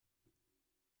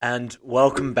And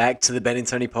welcome back to the Ben and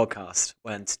Tony podcast,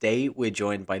 when today we're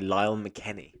joined by Lyle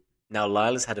McKeany. Now,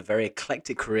 Lyle has had a very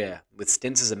eclectic career with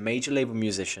stints as a major label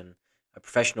musician, a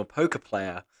professional poker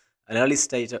player, an early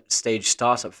stage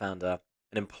startup founder,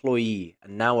 an employee,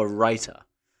 and now a writer.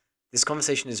 This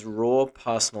conversation is raw,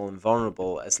 personal, and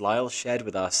vulnerable as Lyle shared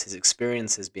with us his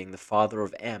experiences being the father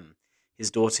of M,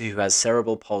 his daughter who has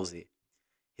cerebral palsy,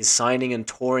 his signing and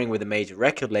touring with a major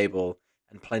record label,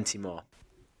 and plenty more.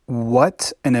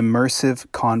 What an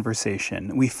immersive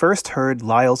conversation. We first heard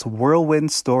Lyle's whirlwind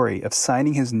story of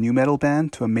signing his nu metal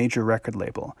band to a major record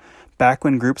label, back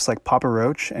when groups like Papa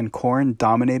Roach and Korn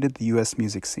dominated the US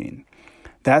music scene.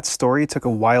 That story took a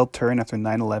wild turn after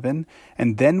 9/11,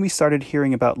 and then we started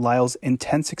hearing about Lyle's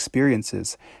intense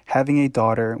experiences having a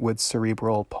daughter with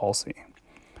cerebral palsy.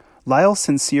 Lyle's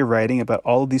sincere writing about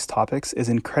all of these topics is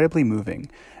incredibly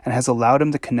moving and has allowed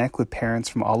him to connect with parents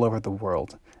from all over the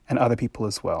world and other people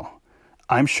as well.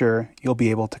 I'm sure you'll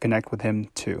be able to connect with him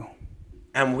too.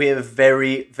 And we're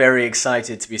very, very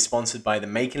excited to be sponsored by the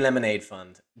Making Lemonade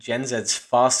Fund, Gen Z's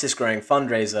fastest growing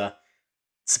fundraiser,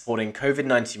 supporting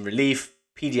COVID-19 relief,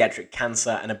 pediatric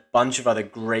cancer, and a bunch of other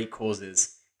great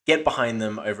causes. Get behind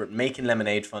them over at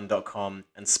makinglemonadefund.com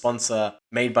and sponsor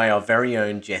made by our very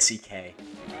own Jesse K.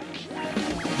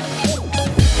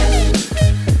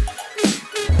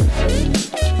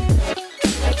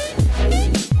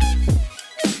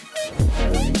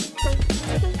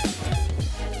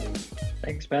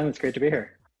 Thanks, Ben. It's great to be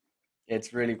here.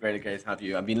 It's really great to have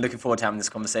you. I've been looking forward to having this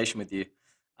conversation with you.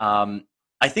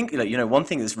 I think one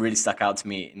thing that's really stuck out to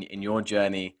me in your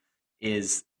journey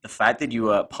is the fact that you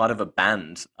were part of a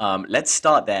band. Let's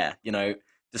start there.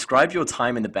 Describe your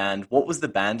time in the band. What was the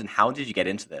band, and how did you get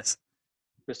into this?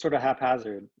 It was sort of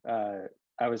haphazard.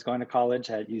 I was going to college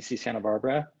at UC Santa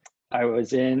Barbara. I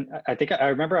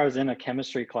remember I was in a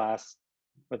chemistry class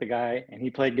with a guy, and he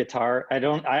played guitar.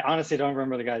 I honestly don't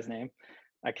remember the guy's name.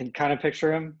 I can kind of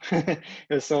picture him. It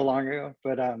was so long ago,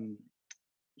 but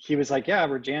he was like, yeah,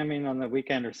 we're jamming on the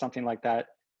weekend or something like that.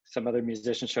 Some other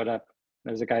musicians showed up.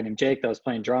 There was a guy named Jake that was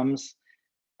playing drums.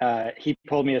 He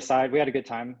pulled me aside. We had a good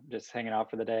time just hanging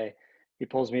out for the day. He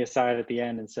pulls me aside at the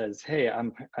end and says, hey,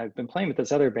 I've been playing with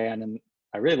this other band and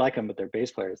I really like them, but their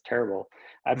bass player is terrible.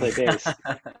 I play bass.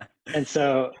 And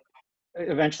so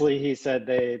eventually he said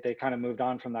they kind of moved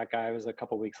on from that guy. It was a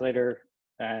couple weeks later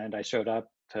and I showed up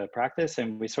to practice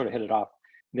and we sort of hit it off.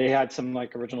 They had some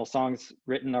like original songs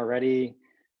written already.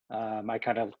 I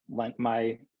kind of lent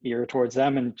my ear towards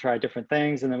them and tried different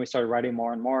things. And then we started writing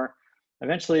more and more.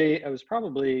 Eventually, it was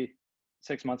probably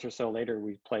 6 months or so later,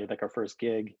 we played like our first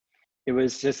gig. It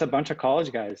was just a bunch of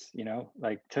college guys,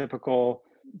 like typical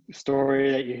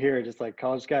story that you hear, just like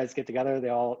college guys get together, they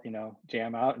all,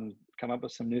 jam out and come up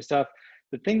with some new stuff.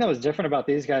 The thing that was different about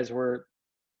these guys were,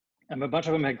 a bunch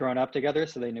of them had grown up together,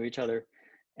 so they knew each other.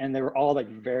 And they were all like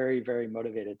very, very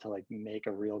motivated to like make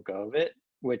a real go of it,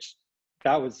 which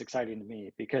that was exciting to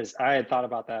me because I had thought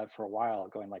about that for a while,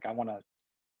 going like, I want to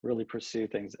really pursue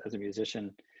things as a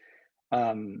musician.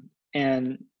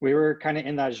 And we were kind of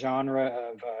in that genre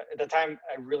of, at the time,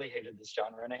 I really hated this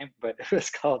genre name, but it was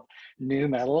called nu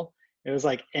metal. It was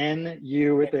like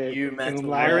NU with the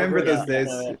metal. I remember those yeah,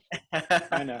 days.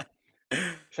 I know.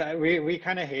 So we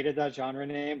kind of hated that genre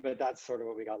name, but that's sort of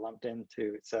what we got lumped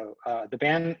into. So the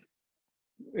band,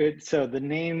 so the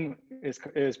name is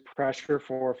Pressure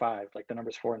 4 or 5, like the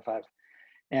numbers 4 and 5,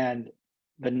 and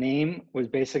the name was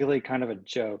basically kind of a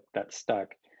joke that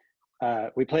stuck.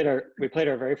 We played our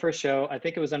very first show. I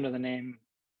think it was under the name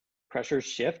Pressure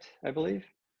Shift, I believe.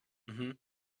 Mm-hmm.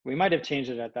 We might have changed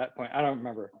it at that point. I don't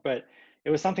remember, but it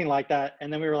was something like that.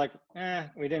 And then we were like,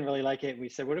 we didn't really like it. We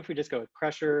said, what if we just go with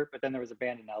Pressure? But then there was a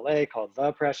band in LA called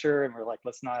The Pressure, and we're like,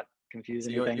 let's not confuse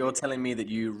So anything. you're telling me that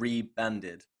you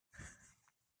rebanded?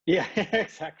 Yeah,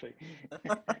 exactly.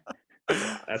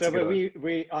 That's so, but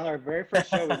we on our very first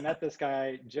show, we met this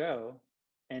guy Joe,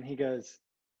 and he goes,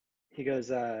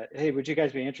 hey, would you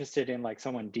guys be interested in like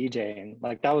someone DJing?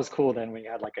 Like that was cool then when you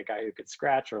had like a guy who could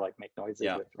scratch or like make noises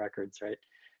with records, right?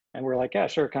 And we're like, yeah,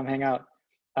 sure, come hang out.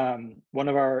 We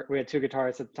had 2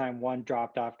 guitarists at the time. One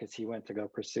dropped off because he went to go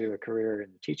pursue a career in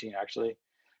teaching, actually.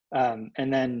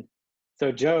 And then,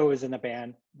 so Joe was in the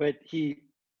band, but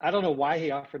I don't know why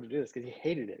he offered to do this because he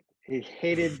hated it. He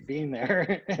hated being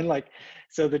there. And like,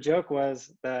 so the joke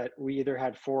was that we either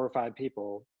had 4 or 5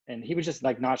 people and he would just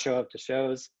like not show up to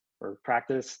shows or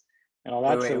practice and all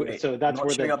that. Wait. So that's Not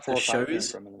where showing the up to 4 or 5 came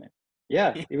shows? from in the name.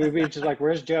 Yeah, he would be just like,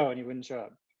 "Where's Joe?" and he wouldn't show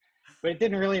up. But it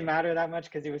didn't really matter that much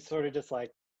because he was sort of just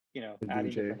like, adding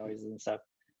different noises and stuff.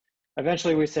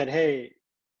 Eventually, we said, "Hey,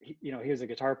 he was a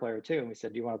guitar player too. And we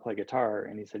said, do you want to play guitar?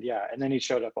 And he said, yeah. And then he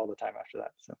showed up all the time after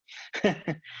that. So,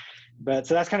 but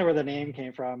so that's kind of where the name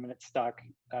came from, and it stuck.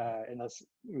 And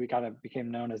we kind of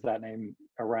became known as that name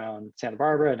around Santa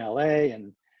Barbara and LA,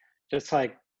 and just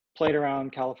like played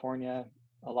around California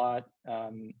a lot.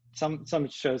 Some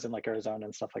shows in like Arizona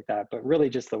and stuff like that, but really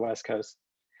just the West Coast.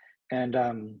 And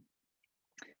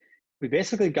we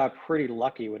basically got pretty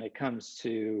lucky when it comes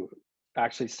to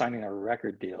actually signing a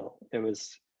record deal. It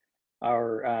was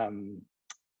our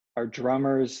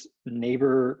drummer's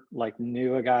neighbor, like,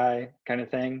 knew a guy kind of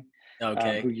thing.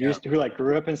 Okay. Who like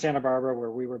grew up in Santa Barbara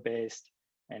where we were based,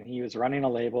 and he was running a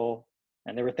label,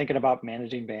 and they were thinking about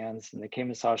managing bands, and they came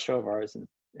and saw a show of ours,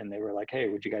 and they were like, hey,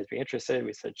 would you guys be interested?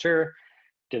 We said sure.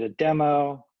 Did a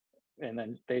demo, and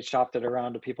then they shopped it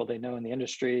around to people they know in the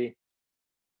industry.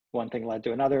 One thing led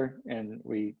to another, and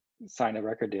we signed a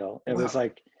record deal. It was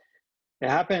like, it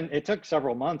happened, it took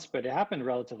several months, but it happened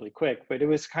relatively quick. But it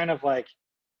was kind of like,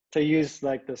 to use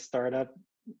like the startup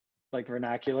like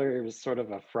vernacular, it was sort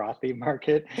of a frothy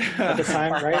market at the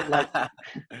time, right? Like,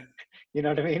 you know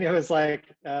what I mean? It was like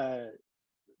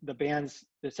some bands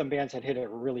had hit it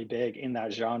really big in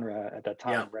that genre at that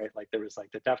time, right? Like there was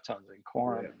like the Deftones and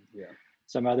Korn and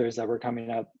some others that were coming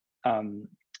up.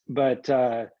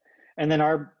 And then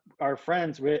our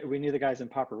friends, we knew the guys in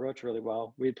Papa Roach really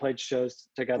well. We had played shows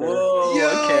together. Whoa,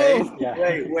 okay.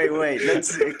 Yeah. Wait.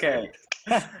 Okay.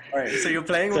 All right. So you're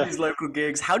playing all these local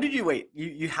gigs. How did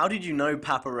you how did you know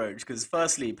Papa Roach? Because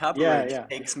firstly, Papa Roach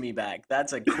takes me back.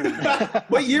 That's a cool name.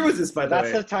 What year was this, by the way?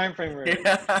 That's the time frame we're in.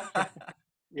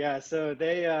 Yeah. So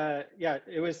they,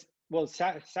 it was, well,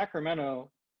 Sacramento,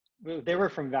 they were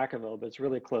from Vacaville, but it's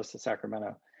really close to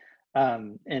Sacramento.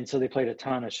 And so they played a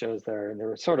ton of shows there, and they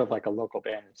were sort of like a local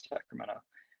band in Sacramento.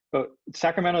 But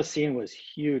Sacramento scene was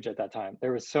huge at that time.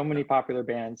 There was so many popular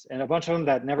bands, and a bunch of them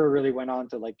that never really went on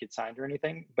to like get signed or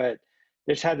anything, but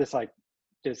they just had this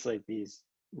these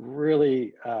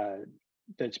really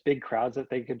such big crowds that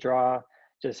they could draw,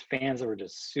 just fans that were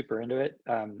just super into it.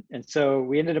 And so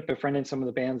we ended up befriending some of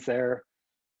the bands there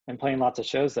and playing lots of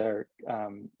shows there,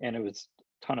 and it was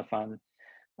a ton of fun.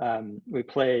 We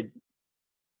played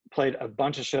a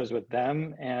bunch of shows with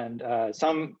them, and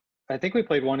I think we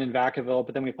played one in Vacaville,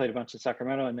 but then we played a bunch in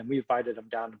Sacramento, and then we invited them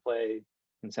down to play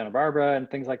in Santa Barbara and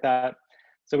things like that.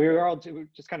 So we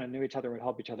just kind of knew each other and would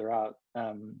help each other out,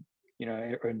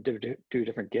 or do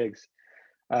different gigs.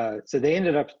 So they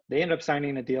ended up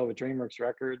signing a deal with DreamWorks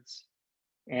Records.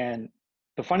 And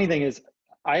the funny thing is,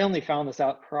 I only found this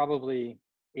out probably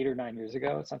 8 or 9 years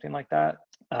ago, something like that.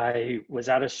 I was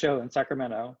at a show in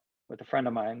Sacramento with a friend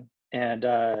of mine, and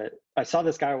I saw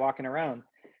this guy walking around,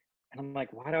 and I'm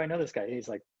like, why do I know this guy? He's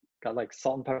like got like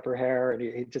salt and pepper hair, and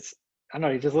he just, I don't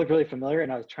know, he just looked really familiar,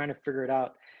 and I was trying to figure it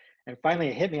out. And finally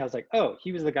it hit me. I was like, oh,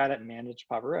 he was the guy that managed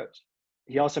Papa Roach.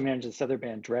 He also managed this other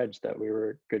band, Dredge, that we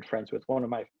were good friends with, one of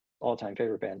my all-time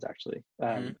favorite bands, actually.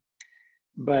 And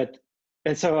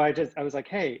so I was like,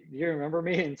 hey, do you remember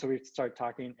me? And so we started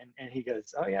talking, and he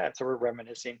goes, oh yeah. So we're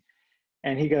reminiscing,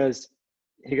 and he goes,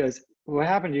 what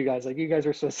happened to you guys? Like, you guys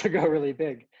were supposed to go really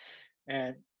big.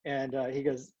 And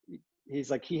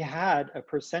he's like, he had a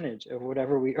percentage of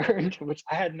whatever we earned, which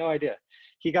I had no idea.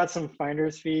 He got some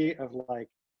finder's fee of like,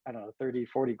 I don't know, 30,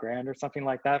 40 grand or something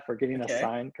like that for getting us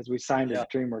signed, because we signed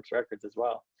at DreamWorks Records as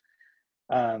well.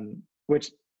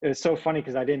 Which is so funny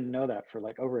because I didn't know that for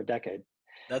like over a decade.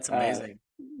 That's amazing.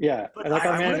 But like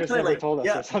our managers never told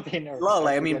us or something. Well,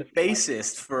 I mean,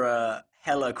 bassist for a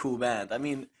hella cool band. I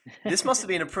mean, this must have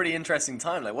been a pretty interesting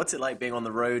time. Like, what's it like being on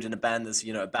the road in a band that's,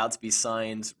 about to be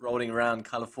signed, rolling around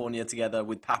California together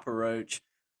with Papa Roach?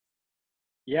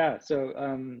 Yeah, so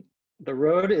the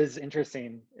road is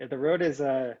interesting. The road is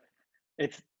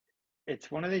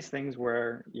it's one of these things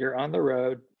where you're on the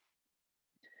road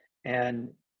and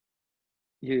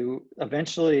you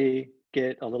eventually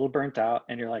get a little burnt out,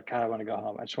 and you're like, God, I want to go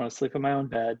home. I just want to sleep in my own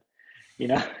bed,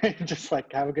 just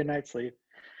like have a good night's sleep.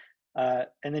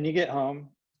 And then you get home,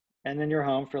 and then you're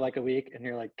home for like a week, and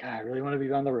you're like, God, I really want to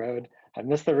be on the road. I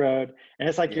miss the road. And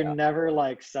it's like, you're never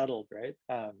like settled, right?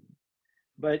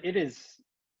 But it is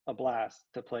a blast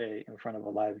to play in front of a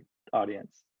live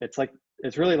audience.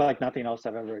 It's really like nothing else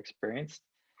I've ever experienced.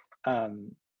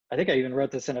 I think I even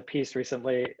wrote this in a piece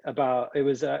recently about, I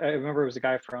remember it was a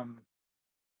guy from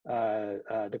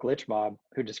the Glitch Mob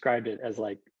who described it as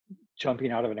like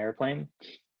jumping out of an airplane,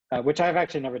 which I've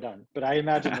actually never done, but I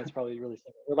imagine it's probably really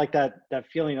similar. Like that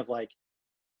feeling of like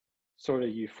sort of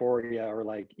euphoria, or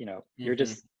like, you're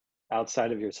just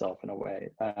outside of yourself in a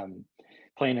way,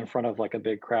 playing in front of like a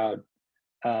big crowd.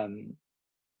 And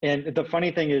the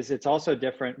funny thing is, it's also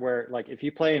different where like if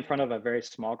you play in front of a very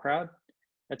small crowd,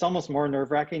 it's almost more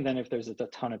nerve-wracking than if there's a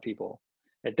ton of people.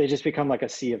 They just become like a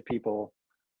sea of people.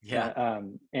 Yeah.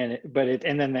 And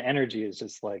then the energy is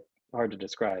just like hard to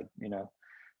describe, you know.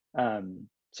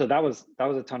 So that was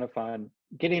a ton of fun.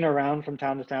 Getting around from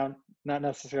town to town, not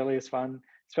necessarily as fun,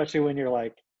 especially when you're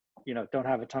like, you know, don't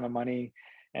have a ton of money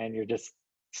and you're just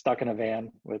stuck in a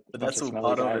van with a But bunch that's of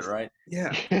all smelly part of it, guys. right?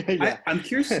 Yeah. Yeah. I'm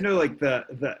curious to know, like,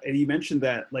 and you mentioned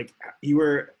that, like,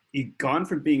 you gone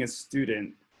from being a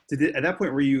student to, at that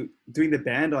point, were you doing the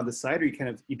band on the side, or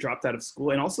you dropped out of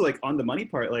school? And also, like, on the money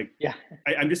part, like, Yeah.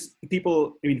 I'm just,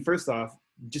 people, I mean, first off,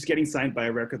 just getting signed by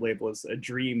a record label is a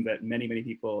dream that many, many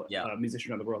people, Yeah.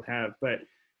 musicians around the world have. But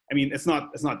I mean, it's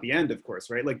not the end, of course,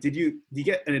 right? Like, did you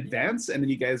get an advance and then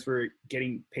you guys were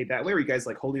getting paid that way? Or were you guys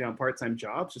like holding down part-time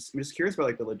jobs? I'm just curious about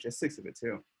like the logistics of it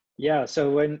too. Yeah.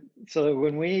 So when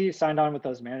we signed on with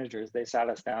those managers, they sat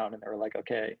us down and they were like,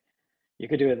 okay, you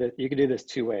could do this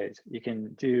two ways. You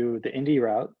can do the indie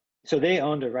route. So they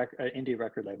owned an indie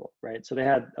record label, right? So they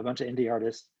had a bunch of indie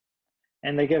artists,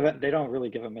 and they don't really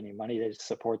give them any money. They just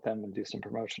support them and do some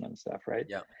promotion and stuff, right?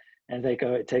 Yeah. And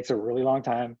it takes a really long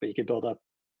time, but you could build up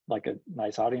like a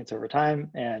nice audience over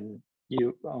time, and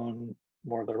you own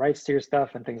more of the rights to your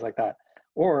stuff and things like that.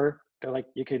 Or they're like,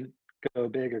 you can go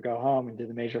big or go home and do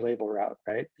the major label route,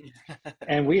 right?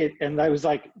 And that was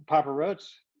like Papa Roach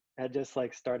had just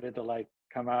like started to like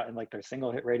come out in like their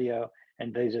single hit radio,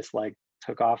 and they just like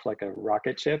took off like a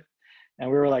rocket ship. And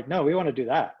we were like, no, we want to do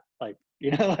that. Like,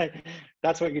 you know, like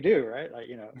that's what you do, right? Like,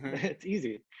 you know, it's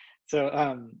easy.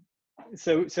 So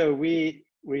so we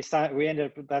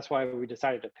ended up, that's why we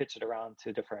decided to pitch it around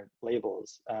to different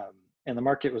labels. And the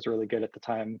market was really good at the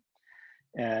time.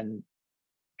 And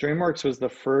DreamWorks was the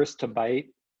first to bite.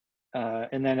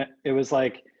 And then it was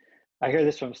like, I hear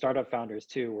this from startup founders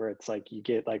too, where it's like you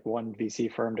get like one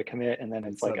VC firm to commit, and then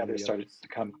it's like others started to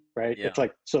come, right? Yeah. It's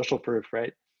like social proof,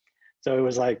 right? So it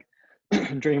was like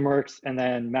DreamWorks, and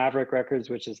then Maverick Records,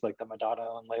 which is like the Madonna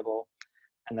owned label,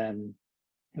 and then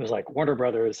it was like Warner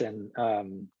Brothers and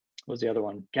what was the other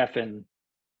one? Geffen,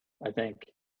 I think,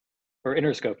 or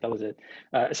Interscope. That was it.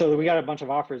 So we got a bunch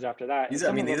of offers after that.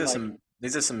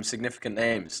 These are some significant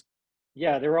names.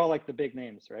 Yeah, they were all like the big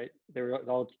names, right? They were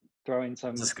all throwing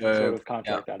some sort of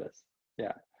contract at us.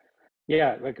 Yeah.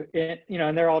 Yeah, like you know,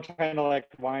 and they're all trying to like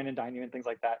wine and dine you and things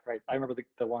like that, right? I remember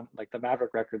the one, like the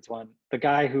Maverick Records one, the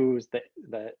guy who's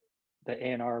the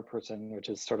A&R person, which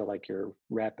is sort of like your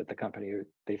rep at the company.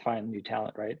 They find new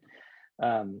talent, right?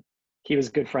 He was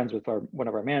good friends with one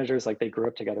of our managers. Like they grew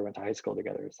up together, went to high school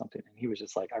together or something. And he was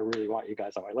just like, I really want you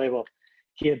guys on my label.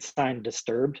 He had signed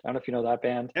Disturbed. I don't know if you know that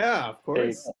band. Yeah, of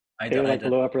course. They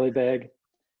blew up really big.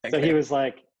 Okay. So he was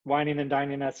like whining and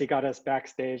dining us. He got us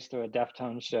backstage to a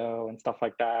Deftones show and stuff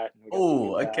like that.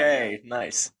 Oh, okay,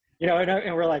 nice. You know,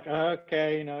 and we're like, oh,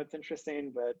 okay, you know, it's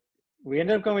interesting, but we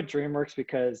ended up going with DreamWorks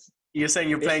because you're saying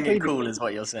you're playing it cool, is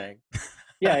what you're saying.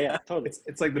 Yeah, totally.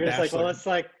 It's like you're just like, well, let's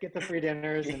like get the free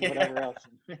dinners and whatever else.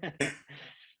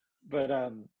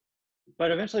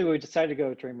 But eventually we decided to go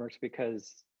with DreamWorks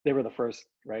because they were the first,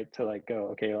 right, to like go,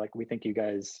 okay, like we think you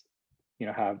guys, you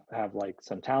know, have like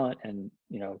some talent and,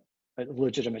 you know, a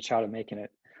legitimate shot of making it.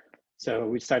 So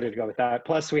we decided to go with that.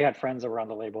 Plus we had friends that were on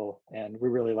the label and we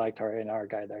really liked our A&R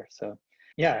guy there. So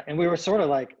yeah, and we were sort of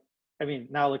like, I mean,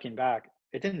 now looking back,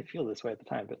 it didn't feel this way at the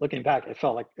time, but looking back, it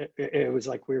felt like it was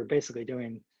like we were basically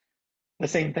doing the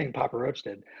same thing Papa Roach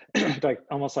did, like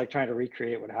almost like trying to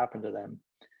recreate what happened to them.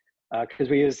 Because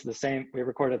we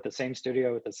recorded at the same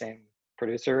studio with the same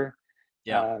producer.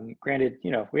 Yeah. Granted,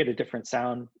 you know, we had a different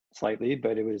sound slightly,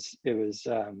 but it was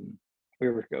we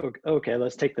were okay.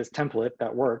 Let's take this template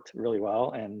that worked really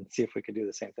well and see if we could do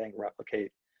the same thing,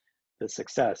 replicate the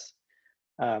success.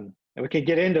 And we could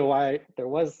get into why there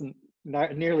wasn't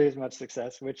not nearly as much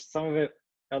success, which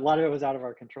a lot of it was out of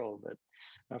our control, but I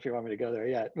don't know if you want me to go there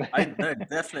yet. No,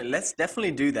 definitely. Let's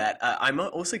definitely do that. I'm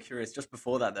also curious, just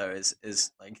before that though,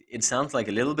 is like, it sounds like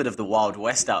a little bit of the Wild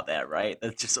West out there, right?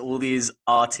 There's just all these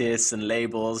artists and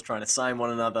labels trying to sign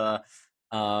one another.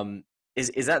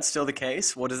 Is that still the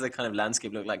case? What does the kind of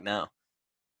landscape look like now?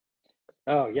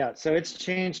 Oh yeah, so it's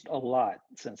changed a lot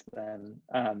since then.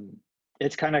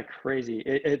 It's kind of crazy.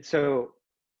 So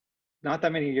not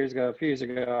that many years ago, a few years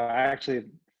ago, I actually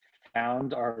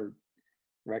found our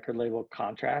record label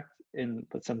contract in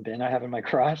some bin I have in my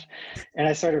garage, and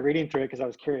I started reading through it because I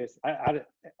was curious.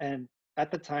 And at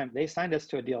the time, they signed us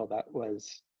to a deal that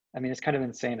was, I mean, it's kind of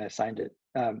insane. I signed it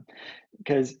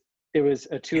because it was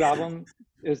a 2-album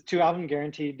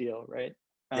guaranteed deal, right?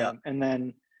 Yeah. And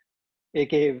then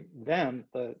it gave them,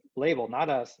 the label, not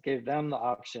us, gave them the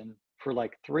option for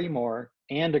like 3 more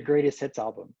and a greatest hits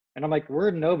album. And I'm like,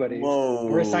 we're nobodies. And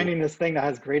we're Whoa. signing this thing that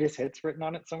has greatest hits written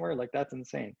on it somewhere. Like, that's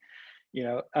insane, you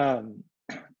know?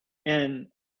 And,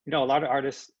 you know, a lot of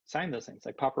artists sign those things.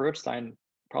 Like Papa Roach signed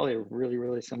probably a really,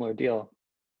 really similar deal.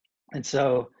 And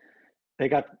so they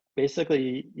got,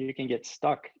 basically, you can get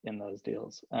stuck in those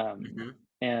deals.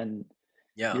 And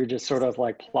Yeah. you're just sort of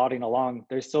like plodding along.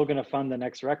 They're still going to fund the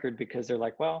next record because they're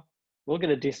like, well, we'll get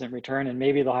a decent return and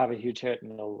maybe they'll have a huge hit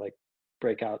and they'll like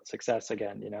break out success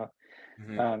again, you know?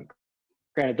 Mhm. Um,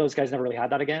 Granted, those guys never really had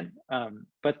that again,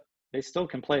 but they still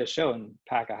can play a show and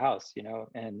pack a house, you know?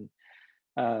 And,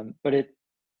 but it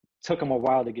took them a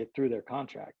while to get through their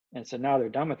contract. And so now they're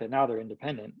done with it. Now they're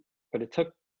independent, but it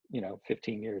took, you know,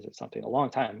 15 years or something, a long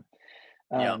time.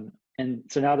 Yeah. And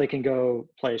so now they can go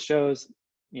play shows,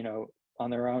 you know, on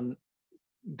their own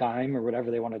dime or whatever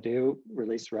they want to do,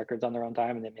 release records on their own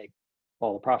dime, and they make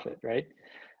all the profit, right?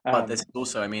 But this Um, is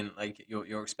also, I mean, like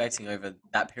you're expecting over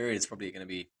that period is probably going to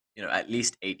be, you know, at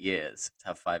least 8 years to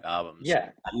have 5 albums,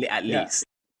 yeah, at yeah, least.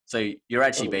 So you're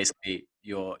actually totally. basically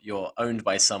you're owned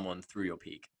by someone through your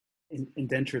peak.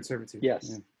 Indentured servitude. Yeah.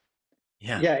 Yes.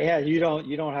 Yeah. Yeah. You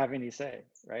don't have any say,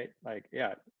 right? Like,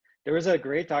 yeah. There was a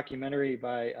great documentary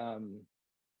by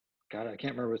God, I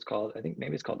can't remember what it's called. I think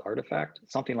maybe it's called Artifact,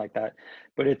 something like that.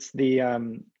 But it's the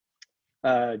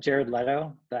Jared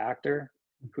Leto, the actor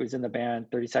who's in the band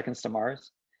 30 Seconds to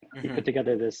Mars. He Hmm. put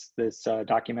together this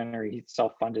documentary. He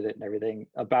self-funded it and everything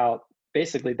about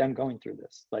basically them going through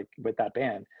this, like with that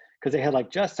band, because they had like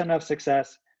just enough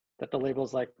success that the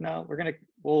label's like, no,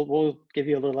 we'll give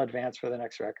you a little advance for the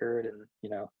next record, and you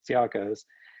know, see how it goes.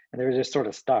 And they were just sort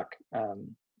of stuck.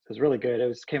 It was really good.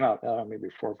 It came out maybe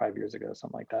 4 or 5 years ago,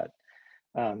 something like that.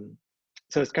 Um,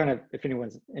 so it's kind of, if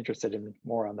anyone's interested in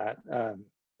more on that,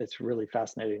 it's really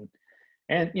fascinating.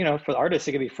 And you know, for the artists,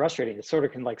 it can be frustrating. It sort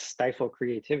of can like stifle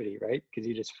creativity, right? Because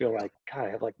you just feel like, God, I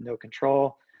have like no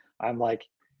control. I'm like,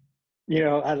 you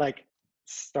know, I like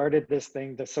started this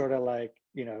thing to sort of like,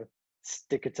 you know,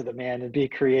 stick it to the man and be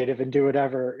creative and do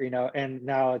whatever, you know, and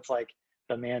now it's like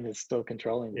the man is still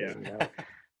controlling me, Yeah.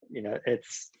 you know.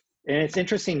 It's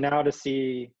interesting now to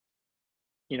see,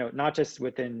 you know, not just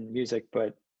within music,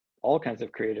 but all kinds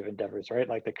of creative endeavors, right?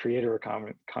 Like the creator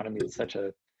economy is such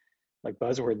a like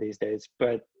buzzword these days,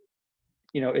 but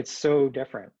you know, it's so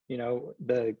different. You know,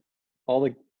 all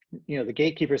the you know, the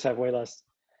gatekeepers have way less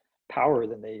power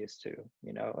than they used to.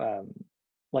 You know,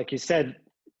 like you said,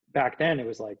 back then it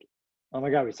was like, oh my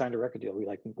God, we signed a record deal.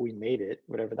 We made it,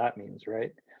 whatever that means,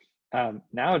 right?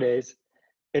 Nowadays,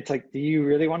 it's like, do you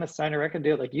really want to sign a record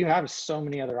deal? Like, you have so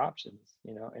many other options,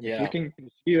 you know. And Yeah.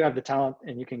 if you have the talent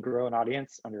and you can grow an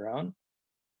audience on your own,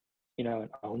 you know, and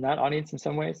own that audience in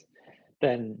some ways,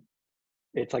 then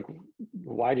it's like,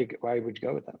 why would you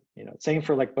go with them? You know, same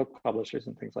for like book publishers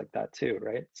and things like that too,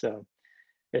 right? So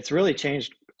it's really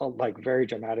changed like very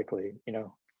dramatically. You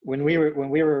know, when we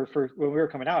were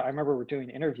coming out, I remember we're doing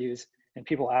interviews and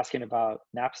people asking about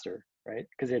Napster, right?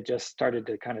 Because it just started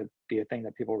to kind of be a thing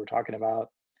that people were talking about.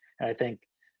 And I think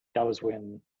that was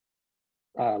when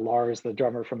Lars, the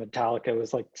drummer from Metallica,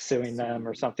 was like suing them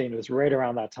or something. It was right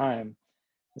around that time.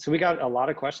 And so we got a lot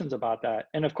of questions about that.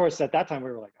 And of course, at that time,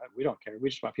 we were like, we don't care. We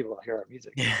just want people to hear our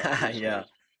music. That's all Yeah. we Yeah.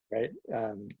 care,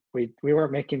 right? We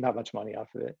weren't making that much money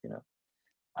off of it, you know.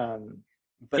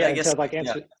 But Yeah, I and guess to like yeah.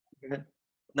 answer,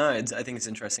 No, I think it's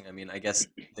interesting. I mean, I guess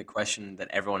the question that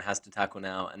everyone has to tackle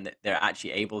now and that they're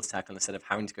actually able to tackle instead of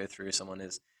having to go through someone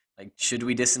is like, should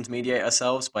we disintermediate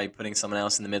ourselves by putting someone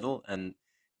else in the middle? And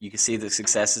you can see the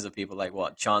successes of people like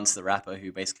what Chance the Rapper,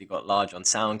 who basically got large on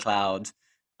SoundCloud,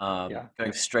 yeah.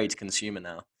 going straight to consumer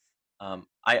now.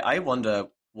 I wonder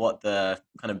what the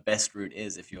kind of best route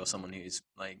is if you're someone who's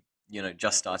like, you know,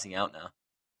 just starting out now.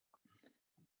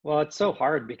 Well, it's so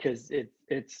hard because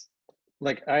it's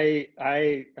like I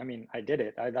mean, I did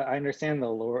it. I understand the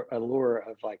allure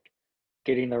of like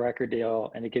getting the record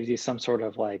deal, and it gives you some sort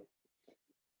of like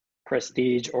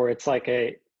prestige, or it's like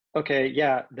okay,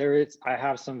 yeah, I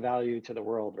have some value to the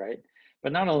world, right?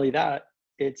 But not only that,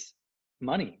 it's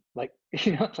money. Like,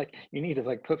 you know, it's like you need to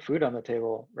like put food on the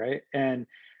table, right? And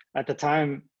at the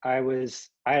time, I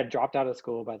had dropped out of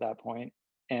school by that point,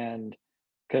 and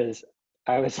because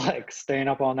I was like staying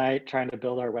up all night trying to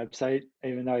build our website,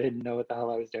 even though I didn't know what the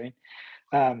hell I was doing,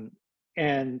 um,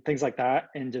 and things like that,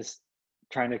 and just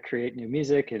trying to create new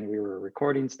music, and we were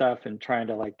recording stuff and trying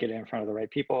to like get it in front of the right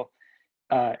people.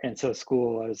 And so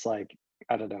school was like,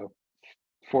 I don't know,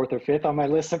 fourth or fifth on my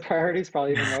list of priorities,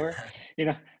 probably even lower, you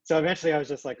know. So eventually I was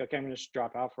just like, okay, I'm going to just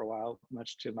drop out for a while,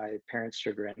 much to my parents'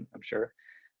 chagrin, I'm sure.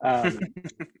 Um,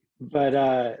 but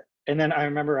and then I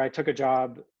remember I took a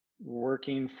job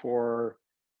working for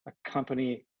a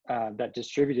company. that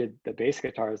distributed the bass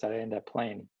guitars that I ended up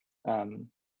playing. And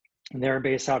they're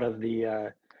based out of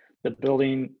the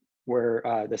building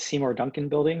where the Seymour Duncan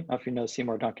building. I don't know if you know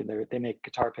Seymour Duncan. They make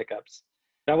guitar pickups.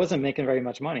 That wasn't making very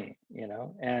much money,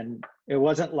 and it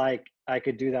wasn't like I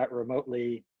could do that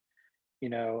remotely.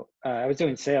 I was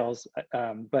doing sales,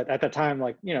 but at the time,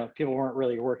 like, people weren't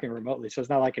really working remotely. So it's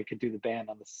not like I could do the band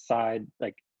on the side,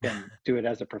 like, and do it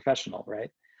as a professional, right?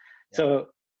 Yeah.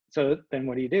 So then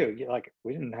what do?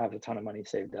 We didn't have a ton of money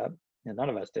saved up, and none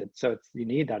of us did. So you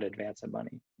need that advance of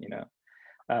money,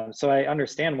 so I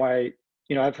understand why,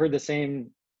 I've heard the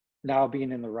same now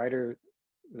being in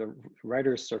the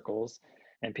writers circles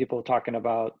and people talking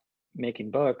about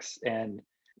making books. And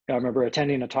I remember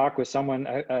attending a talk with someone,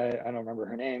 I don't remember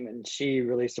her name, and she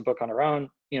released a book on her own,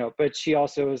 but she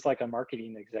also is like a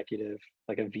marketing executive,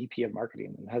 like a VP of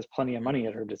marketing, and has plenty of money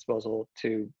at her disposal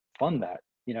to fund that,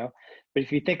 But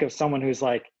if you think of someone who's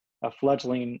like a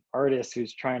fledgling artist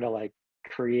who's trying to like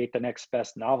create the next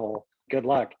best novel, good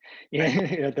luck.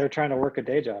 They're trying to work a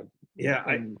day job.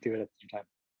 And do it at the same time.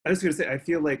 I was going to say, I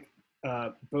feel like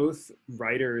both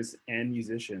writers and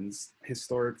musicians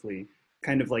historically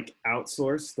kind of like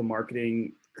outsource the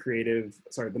marketing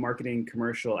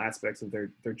commercial aspects of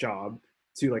their job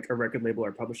to like a record label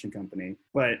or publishing company.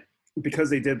 But because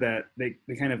they did that, they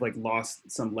kind of like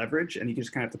lost some leverage, and you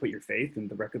just kind of have to put your faith in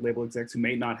the record label execs who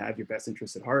may not have your best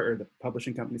interests at heart, or the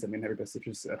publishing companies that may not have your best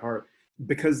interests at heart.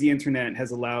 Because the internet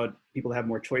has allowed people to have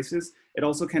more choices, it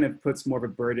also kind of puts more of a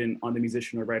burden on the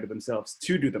musician or writer themselves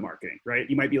to do the marketing, right?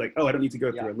 You might be like, oh, I don't need to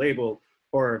go through a label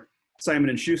or Simon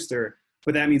and Schuster,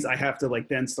 but that means I have to like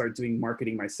then start doing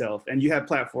marketing myself. And you have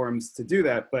platforms to do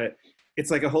that, but it's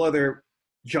like a whole other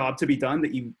job to be done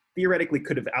that you theoretically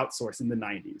could have outsourced in the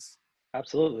 90s.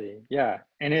 Absolutely. Yeah.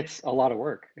 And it's a lot of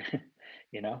work,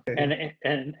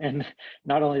 and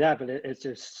not only that, but it's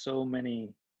just so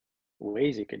many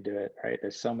ways you could do it, right?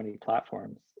 There's so many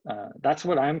platforms. That's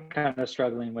what I'm kind of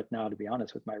struggling with now, to be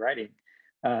honest, with my writing.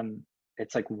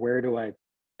 It's like, where do I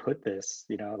put this?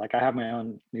 Like I have my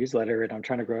own newsletter and I'm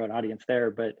trying to grow an audience there,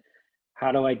 but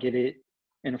how do I get it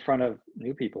in front of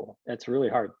new people? It's really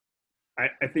hard.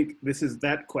 I think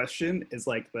that question is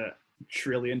like the $1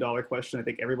 trillion question. I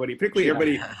think particularly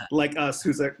everybody like us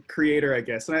who's a creator, I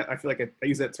guess. And I feel like I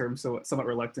use that term somewhat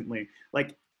reluctantly.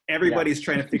 Like everybody's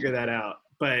trying to figure that out.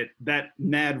 But that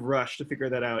mad rush to figure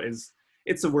that out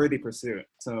it's a worthy pursuit.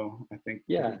 So I think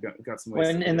we've got some ways.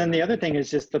 And then the other thing is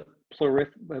just the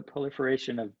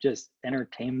proliferation of just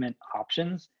entertainment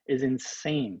options is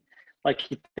insane. Like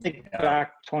you think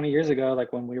back 20 years ago,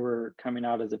 like when we were coming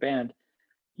out as a band,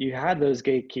 you had those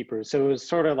gatekeepers. So it was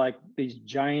sort of like these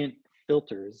giant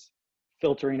filters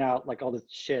filtering out like all this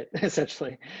shit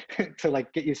essentially to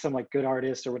like get you some like good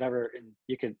artists or whatever. And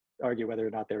you could argue whether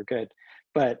or not they were good,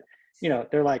 but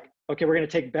they're like, okay, we're going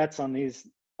to take bets on these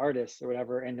artists or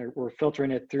whatever. And we're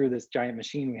filtering it through this giant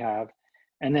machine we have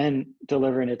and then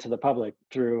delivering it to the public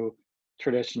through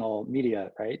traditional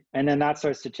media. Right. And then that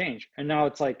starts to change. And now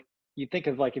it's like, you think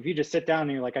of like, if you just sit down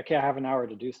and you're like, okay, I have an hour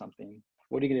to do something.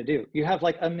 What are you going to do? You have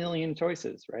like a million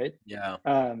choices, right? Yeah.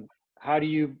 How do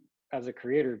you, as a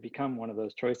creator, become one of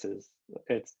those choices?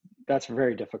 That's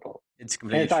very difficult. It's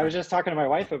completely. I was just talking to my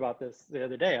wife about this the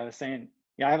other day. I was saying,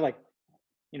 I have like,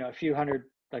 a few hundred,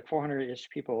 like 400-ish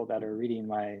people that are reading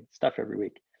my stuff every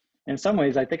week. In some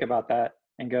ways, I think about that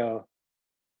and go,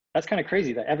 that's kind of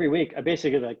crazy that every week I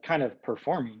basically like kind of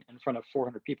performing in front of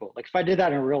 400 people. Like if I did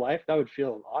that in real life, that would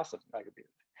feel awesome. I could be,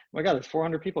 oh my God, there's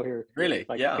 400 people here. Really?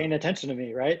 Like paying attention to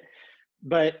me, right?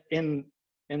 But in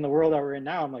the world that we're in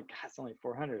now, I'm like, God, it's only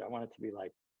 400. I want it to be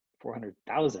like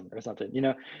 400,000 or something,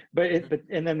 But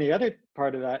and then the other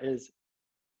part of that is,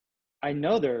 I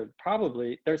know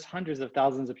there's hundreds of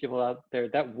thousands of people out there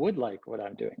that would like what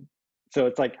I'm doing. So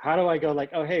it's like, how do I go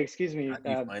like, oh, hey, excuse me, you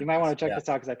might want to check this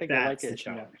out because I think I like it.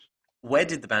 Where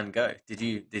did the band go? Did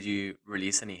you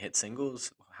release any hit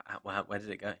singles? Where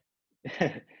did it go?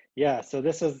 Yeah, so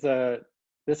this is the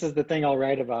thing I'll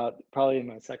write about probably in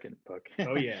my second book.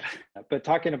 Oh yeah. But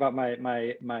talking about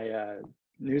my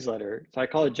newsletter, so I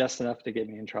call it Just Enough to Get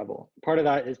Me in Trouble. Part of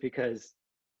that is because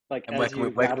and where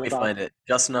can we find it?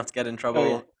 Just Enough to Get in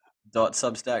Trouble.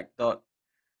 .substack.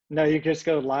 No, you just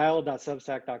go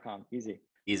lyle.substack.com. Easy.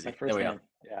 My first name.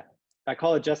 Yeah. I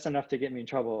call it Just Enough to Get Me in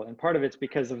Trouble. And part of it's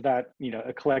because of that,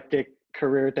 eclectic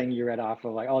career thing you read off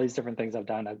of, like all these different things I've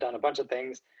done. I've done a bunch of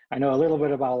things. I know a little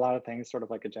bit about a lot of things, sort of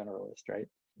like a generalist, right?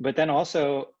 But then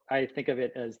also I think of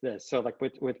it as this. So like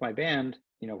with my band,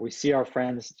 we see our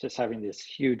friends just having this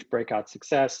huge breakout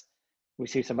success. We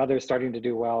see some others starting to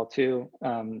do well too,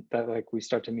 that like we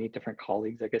start to meet different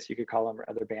colleagues, I guess you could call them, or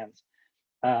other bands.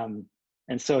 And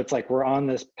And so it's like we're on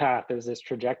this path. There's this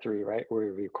trajectory, right?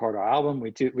 Where we record our album.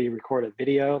 We record a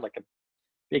video, like a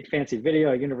big fancy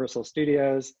video at Universal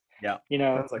Studios. Yeah.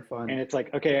 Sounds like fun. And it's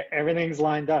like, okay, everything's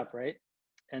lined up, right?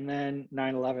 And then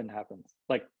 9/11 happens,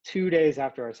 like 2 days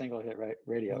after our single hit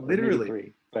radio. Literally.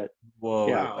 3, but Whoa.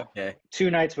 yeah. Okay.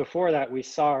 2 nights before that, we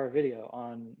saw our video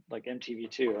on like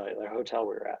MTV2, like the hotel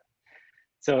we were at.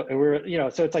 So we're,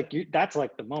 so it's like that's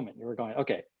like the moment you were going,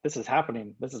 okay, this is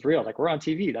happening, this is real, like we're on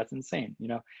TV, that's insane,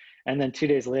 And then 2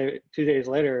 days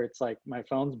later, it's like my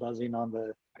phone's buzzing on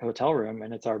the hotel room,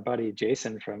 and it's our buddy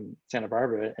Jason from Santa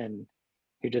Barbara, and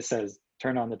he just says,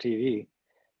 "Turn on the TV,"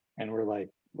 and we're like,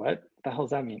 "What the hell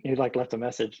does that mean?" He like left a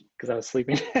message because I was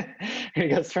sleeping. He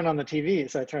goes, "Turn on the TV,"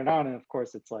 so I turned it on, and of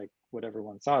course, it's like what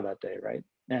everyone saw that day, right?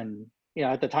 And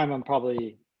at the time, I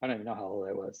don't even know how old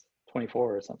I was.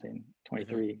 24 or something,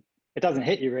 23. Mm-hmm. It doesn't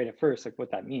hit you right at first, like what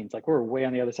that means. Like we're way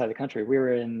on the other side of the country. We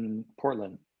were in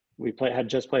Portland. We had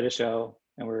just played a show,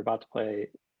 and we were about to play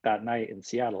that night in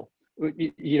Seattle.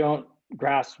 You don't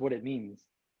grasp what it means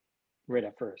right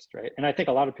at first, right? And I think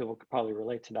a lot of people could probably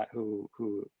relate to that who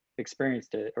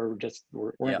experienced it or just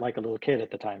weren't like a little kid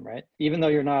at the time, right? Even though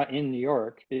you're not in New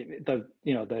York, the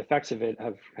effects of it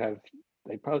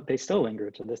they still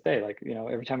linger to this day. Like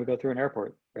every time we go through an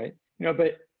airport, right?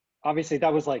 But obviously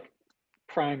that was like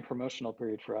prime promotional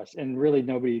period for us, and really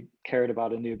nobody cared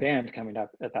about a new band coming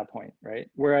up at that point, right?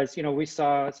 Whereas we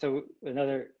saw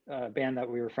another band that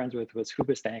we were friends with was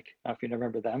Hoobastank. I don't know if you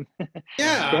remember them.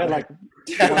 Yeah. They had like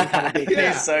one kind of big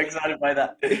I'm so excited by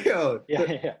that.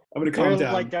 Yeah. I'm gonna calm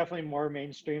down. Like definitely more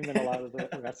mainstream than a lot of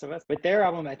the rest of us. But their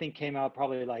album I think came out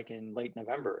probably like in late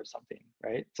November or something,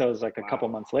 right? So it was like a couple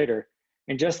months later.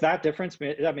 And just that difference,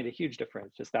 that made a huge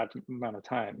difference, just that amount of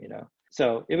time,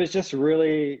 So it was just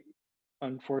really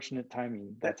unfortunate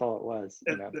timing. That's all it was,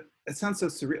 It sounds so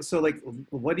surreal. So like,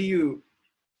 what do you,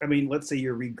 let's say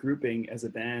you're regrouping as a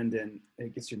band, and I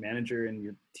guess your manager and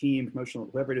your team, promotional,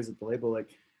 whoever it is at the label,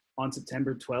 like on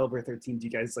September 12 or 13, do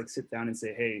you guys like sit down and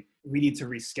say, hey, we need to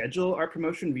reschedule our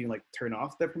promotion? We like turn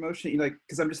off the promotion?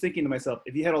 Because I'm just thinking to myself,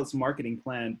 if you had all this marketing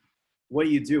plan, what do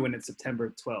you do when it's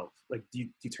September 12th? Like, do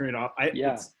you turn it off?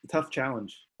 It's a tough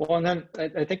challenge. Well, and then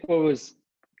I think what was,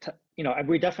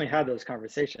 we definitely had those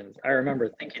conversations. I remember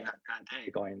thinking that day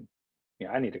going,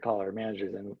 I need to call our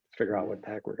managers and figure out what the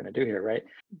heck we're going to do here, right?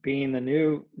 Being the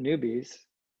newbies,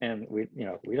 and we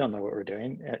don't know what we're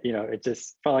doing. It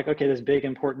just felt like, okay, this big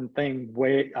important thing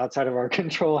way outside of our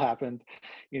control happened,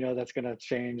 that's going to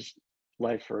change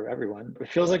life for everyone. It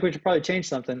feels like we should probably change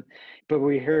something, but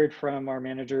we heard from our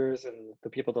managers and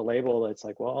the people at the label, it's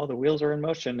like, well, the wheels are in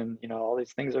motion, and all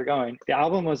these things are going. The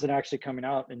album wasn't actually coming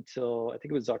out until I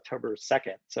think it was October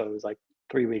 2nd, so it was like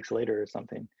 3 weeks later or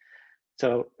something.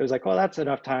 So it was like, well, that's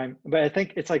enough time. But I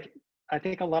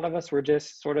think a lot of us were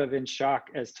just sort of in shock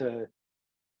as to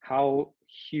how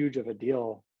huge of a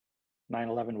deal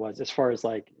 9/11 was, as far as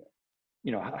like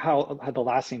how the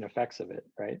lasting effects of it,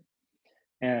 right?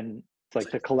 And it's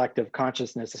like the collective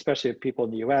consciousness, especially of people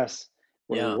in the US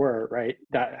where we were, right?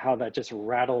 How that just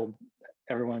rattled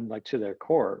everyone like to their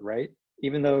core, right?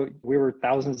 Even though we were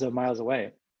thousands of miles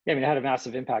away. Yeah, it had a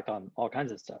massive impact on all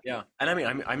kinds of stuff. Yeah. And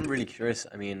I'm really curious.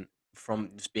 From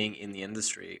just being in the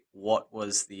industry, what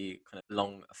was the kind of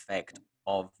long effect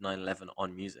of 9/11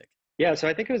 on music? Yeah, so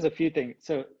I think it was a few things.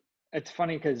 So it's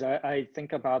funny because I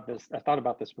think about this, I thought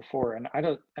about this before, and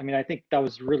I think that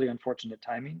was really unfortunate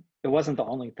timing. It wasn't the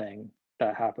only thing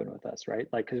that happened with us, right?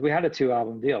 Like, because we had a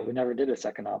 2-album deal. We never did a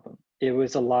second album. It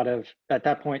was a lot of, at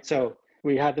that point, so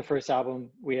we had the first album,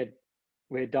 we had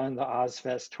done the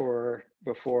Ozfest tour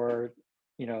before,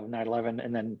 9/11,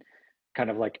 and then kind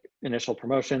of like initial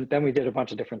promotion. Then we did a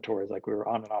bunch of different tours. Like we were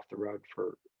on and off the road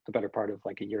for the better part of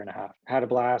like a year and a half. Had a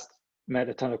blast, met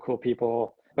a ton of cool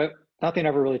people, but nothing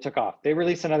ever really took off. They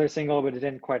released another single, but it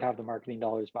didn't quite have the marketing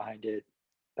dollars behind it,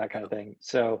 that kind of thing.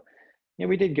 So,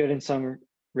 we did good in some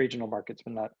regional markets,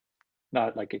 but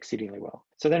not like exceedingly well.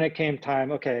 So then it came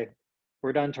time, okay,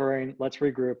 we're done touring, let's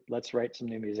regroup, let's write some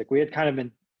new music. We had kind of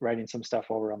been writing some stuff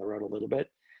while we're on the road a little bit.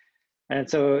 And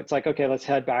so it's like, okay, let's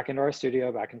head back into our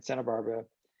studio back in Santa Barbara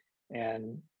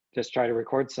and just try to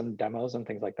record some demos and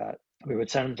things like that. We would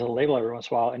send them to the label every once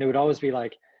in a while, and it would always be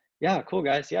like, yeah, cool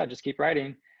guys, yeah, just keep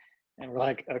writing. And we're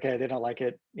like, okay, they don't like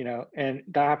it, and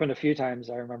that happened a few times,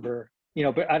 I remember,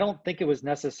 but I don't think it was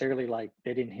necessarily like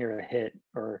they didn't hear a hit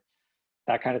or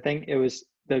that kind of thing. It was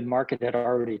the market had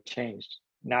already changed.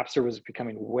 Napster was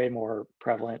becoming way more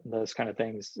prevalent, and those kind of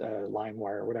things,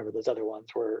 LimeWire, whatever those other ones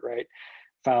were, right?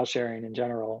 File sharing in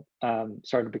general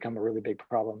started to become a really big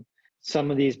problem.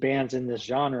 Some of these bands in this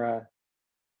genre,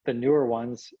 the newer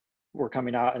ones, were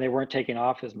coming out and they weren't taking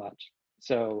off as much.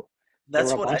 So there were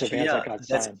That's a what bunch of actually, bands yeah, that got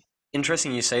that's signed.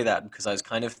 interesting you say that because I was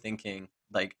kind of thinking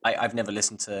like I've never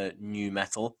listened to new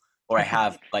metal or I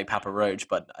have like Papa Roach,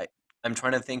 but I'm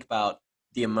trying to think about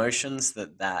the emotions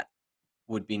that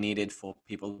would be needed for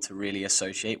people to really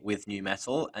associate with new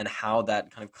metal and how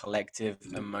that kind of collective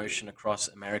emotion across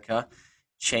America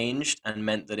changed and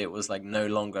meant that it was like no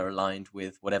longer aligned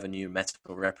with whatever new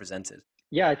metal represented.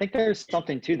 Yeah, I think there's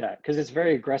something to that because it's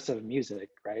very aggressive music,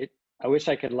 right? I wish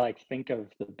I could like think of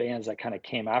the bands that kind of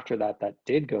came after that that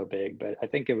did go big, but I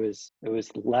think it was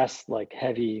less like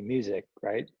heavy music,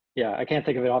 right? Yeah, I can't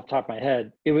think of it off the top of my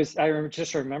head. It was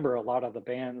just remember a lot of the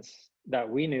bands that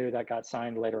we knew that got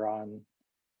signed later on,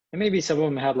 and maybe some of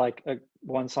them had like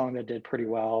one song that did pretty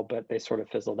well, but they sort of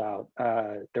fizzled out.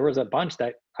 There was a bunch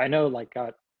that I know like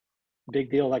got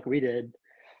big deal like we did,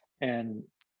 and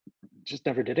just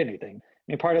never did anything. I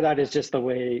mean, part of that is just the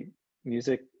way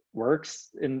music works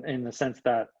in the sense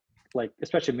that, like,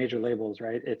 especially major labels,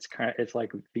 right? It's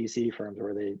like VC firms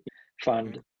where they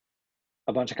fund Mhm.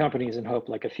 a bunch of companies and hope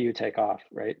like a few take off,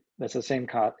 right? That's the same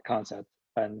concept,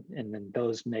 and then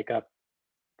those make up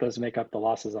the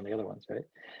losses on the other ones, right?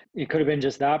 It could have been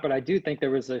just that, but I do think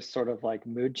there was a sort of like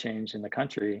mood change in the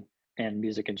country and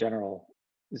music in general,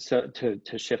 so to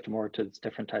shift more to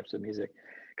different types of music,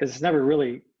 because it's never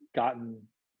really gotten,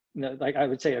 like I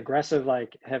would say aggressive,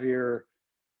 like heavier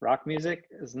rock music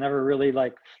has never really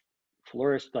like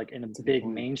flourished like in a That's a good big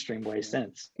point. mainstream way Yeah.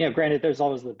 since. Granted, there's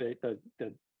always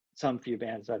the some few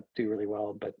bands that do really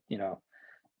well, but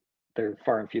they're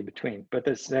far and few between. But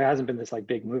there hasn't been this like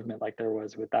big movement like there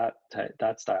was with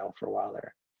that style for a while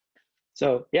there.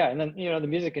 So yeah, and then the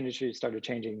music industry started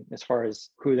changing as far as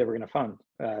who they were going to fund,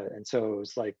 and so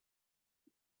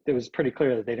it was pretty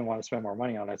clear that they didn't want to spend more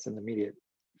money on us in the immediate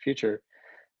future.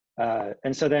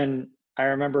 And so then I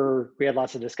remember we had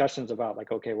lots of discussions about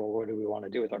like, okay, well, what do we want to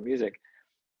do with our music?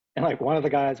 And like one of the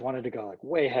guys wanted to go like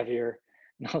way heavier.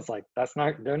 And I was like,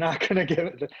 they're not going to give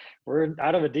it, we're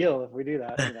out of a deal if we do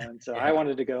that, And so I Yeah.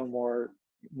 wanted to go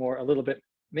a little bit,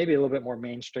 maybe a little bit more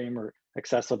mainstream or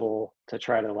accessible to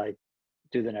try to like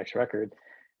do the next record.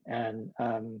 And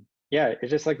yeah, it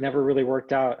just like never really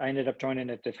worked out. I ended up joining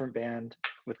a different band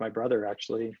with my brother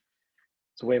actually.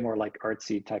 It's way more like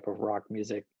artsy type of rock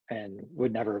music and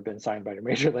would never have been signed by a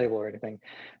major label or anything.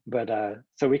 But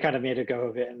so we kind of made a go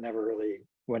of it and never really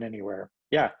went anywhere.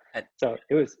 Yeah. And So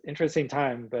it was interesting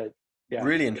time, but yeah.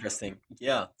 really interesting.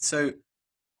 Yeah. So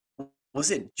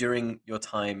was it during your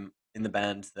time in the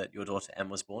band that your daughter Em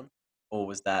was born, or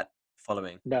was that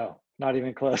following? No, not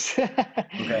even close.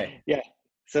 Okay. Yeah.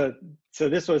 So so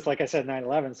this was like I said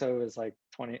 9/11, so it was like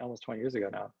 20 almost 20 years ago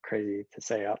now. Crazy to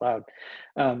say out loud.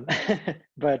 Um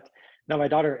but no, my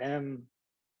daughter M,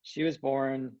 she was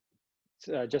born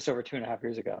just over 2.5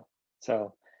 years ago.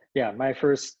 So yeah, my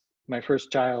first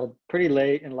child pretty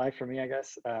late in life for me, I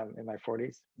guess, in my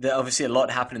 40s. There obviously a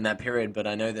lot happened in that period, but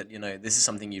I know that this is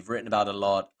something you've written about a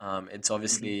lot. It's Mhm.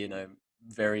 obviously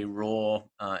very raw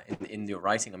in your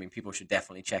writing. I mean, people should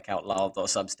definitely check out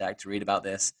Lyle.substack to read about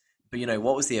this. But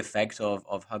what was the effect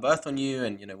of her birth on you,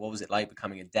 and what was it like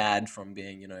becoming a dad from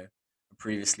being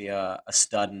previously a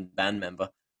stud and band member?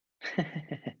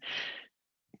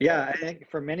 Yeah, I think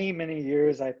for many, many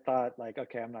years I thought like,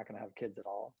 okay, I'm not going to have kids at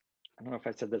all. I don't know if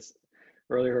I said this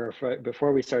earlier or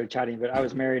before we started chatting, but I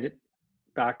was married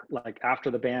back like after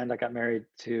the band. I got married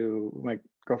to my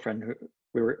girlfriend.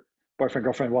 We were boyfriend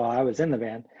girlfriend while I was in the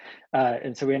band,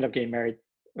 and so we ended up getting married.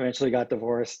 Eventually, got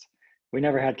divorced. We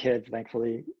never had kids,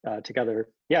 thankfully, together.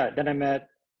 Yeah. Then I met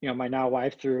my now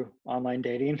wife through online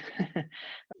dating.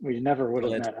 We never would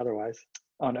have Solid. met otherwise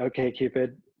on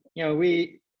OkCupid.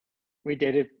 We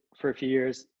dated for a few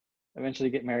years, eventually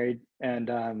get married, and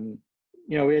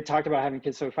we had talked about having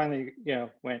kids. So we finally,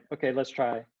 went, okay, let's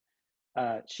try.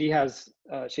 She has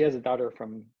a daughter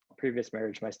from previous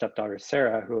marriage, my stepdaughter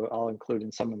Sarah, who I'll include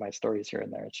in some of my stories here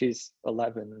and there. She's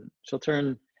 11. She'll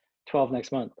turn 12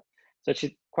 next month. So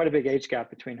she's quite a big age gap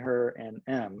between her and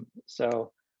M.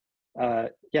 So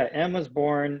yeah, M was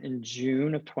born in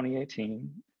June of 2018.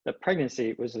 The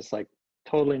pregnancy was just like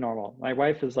totally normal. My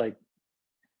wife is like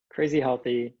crazy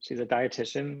healthy. She's a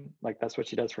dietitian, like that's what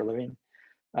she does for a living.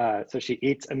 So she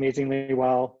eats amazingly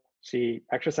well. She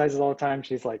exercises all the time.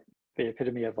 She's like the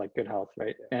epitome of like good health,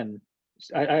 right? And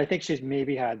I think she's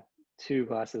maybe had 2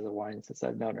 glasses of wine since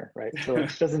I've known her, right? So like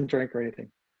she doesn't drink or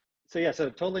anything. So yeah, so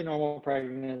totally normal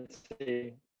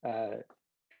pregnancy, uh,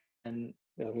 and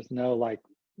there was no like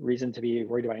reason to be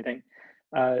worried about anything.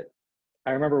 Uh,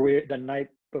 I remember the night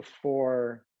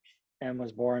before Em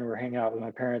was born, we were hanging out with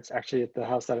my parents, actually at the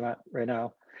house that I'm at right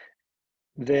now.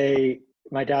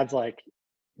 My dad's like,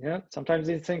 sometimes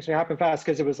these things can happen fast,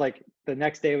 because it was like the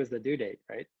next day was the due date,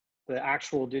 right? The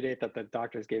actual due date that the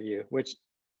doctors give you, which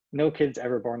no kid's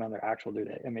ever born on their actual due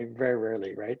date. I mean, very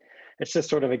rarely, right? It's just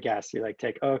sort of a guess. You like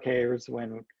take, okay, here's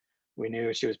when we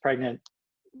knew she was pregnant,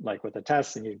 like with a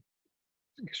test, and you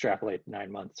extrapolate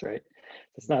 9 months, right?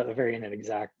 It's not a very an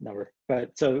exact number.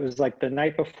 But so it was like the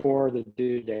night before the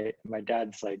due date, my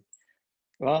dad's like,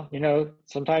 well,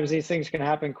 sometimes these things can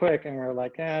happen quick. And we're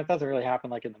like, it doesn't really happen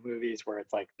like in the movies where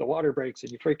it's like the water breaks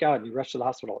and you freak out and you rush to the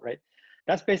hospital, right?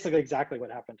 That's basically exactly what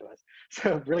happened to us.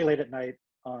 So really late at night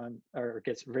or it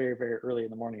gets very, very early in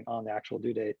the morning on the actual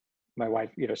due date, my wife,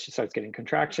 she starts getting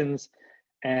contractions,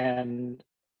 and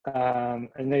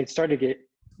they started to get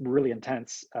really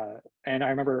intense. And I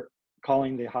remember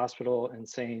calling the hospital and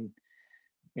saying,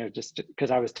 just because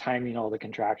I was timing all the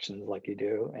contractions like you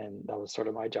do, and that was sort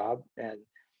of my job. And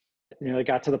it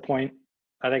got to the point,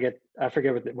 I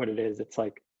forget what it is. It's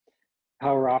like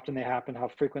however often they happen, how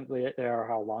frequently they are,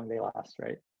 how long they last,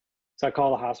 right? So I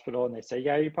call the hospital and they say,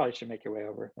 yeah, you probably should make your way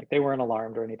over. Like they weren't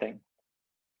alarmed or anything.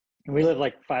 And we live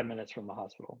like 5 minutes from the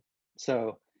hospital.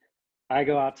 So I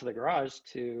go out to the garage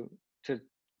to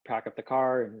pack up the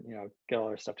car and get all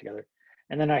our stuff together.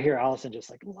 And then I hear Allison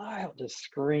just like, Lyle, just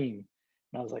scream.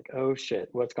 And I was like, oh shit,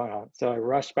 what's going on? So I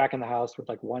rushed back in the house with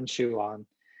like one shoe on,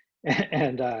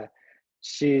 and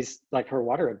she's like, her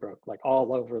water had broke like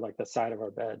all over like the side of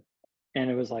our bed. And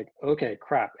it was like, okay,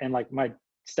 crap. And like my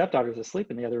stepdaughter's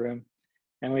asleep in the other room,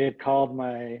 and we had called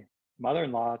my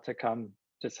mother-in-law to come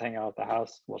just hang out at the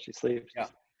house while she sleeps. Yeah.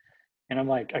 And I'm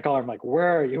like, I call her, I'm like,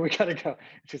 where are you? We gotta go.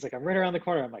 She's like, I'm right around the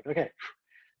corner. I'm like, okay.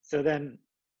 So then,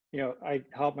 I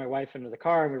helped my wife into the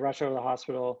car and we rushed over to the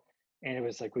hospital. And it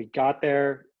was like, we got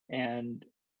there and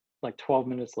like 12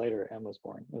 minutes later, Em was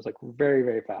born. It was like very,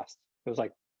 very fast. It was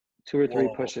like 2 or 3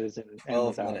 Whoa, pushes and Em 12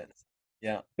 was out. minutes.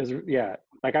 Yeah. It was, yeah.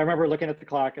 Like I remember looking at the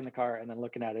clock in the car and then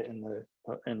looking at it in the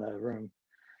room,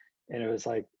 and it was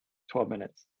like 12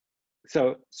 minutes.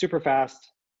 So super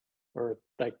fast, or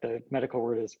like the medical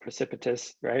word is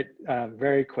precipitous, right?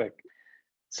 Very quick.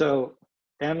 So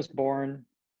Em's born,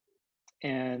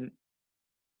 and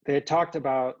they had talked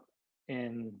about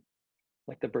in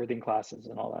like the birthing classes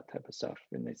and all that type of stuff.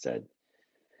 And they said,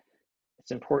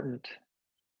 it's important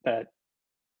that,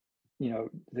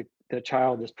 the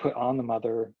child is put on the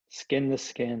mother, skin to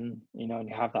skin, and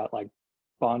you have that like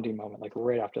bonding moment, like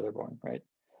right after they're born, right?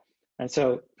 And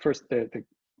so first the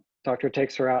doctor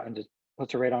takes her out and just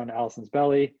puts her right on Allison's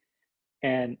belly.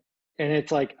 And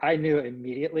it's like, I knew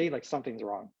immediately, like something's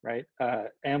wrong, right?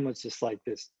 Em was just like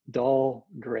this dull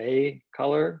gray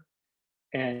color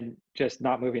and just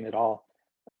not moving at all.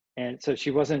 And so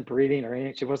she wasn't breathing or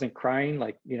anything. She wasn't crying,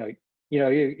 like,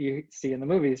 you see in the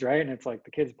movies, right? And it's like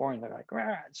the kid's born, they're like,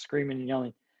 rah, screaming and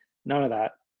yelling, none of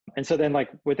that. And so then like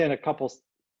within it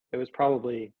was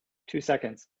probably 2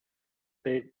 seconds,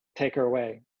 they take her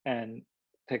away and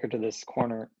take her to this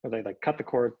corner, or they like cut the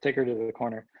cord, take her to the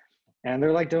corner. And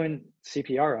they're like doing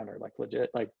CPR on her, like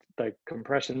legit, like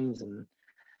compressions and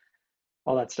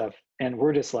all that stuff. And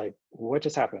we're just like, what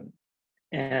just happened?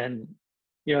 And,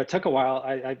 it took a while.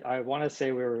 I want to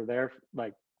say we were there,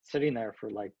 like sitting there for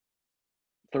like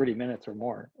 30 minutes or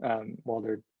more while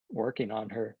they're working on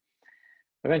her.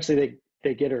 Eventually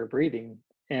they get her breathing,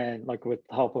 and like with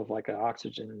the help of like an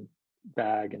oxygen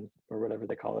bag or whatever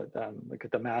they call it, like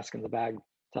the mask in the bag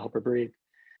to help her breathe.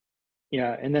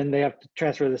 And then they have to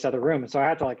transfer to this other room. And so I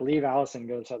had to like leave Allison and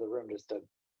go to this other room just to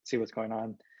see what's going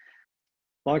on.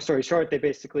 Long story short, they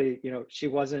basically, she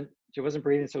wasn't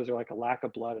breathing. So it was like a lack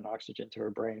of blood and oxygen to her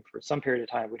brain for some period of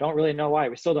time. We don't really know why.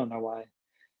 We still don't know why.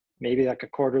 Maybe like a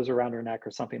cord was around her neck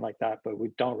or something like that, but we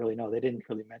don't really know. They didn't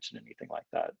really mention anything like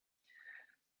that.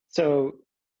 So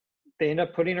they end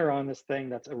up putting her on this thing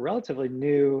that's a relatively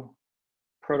new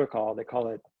protocol. They call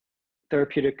it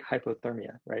therapeutic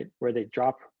hypothermia, right? Where they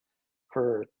drop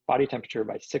her body temperature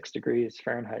by 6 degrees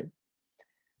Fahrenheit.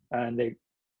 And they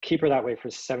keep her that way for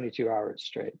 72 hours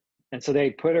straight. And so they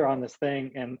put her on this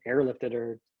thing and airlifted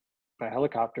her by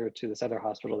helicopter to this other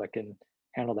hospital that can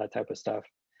handle that type of stuff.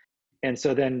 And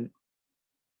so then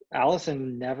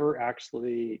Allison never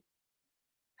actually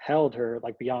held her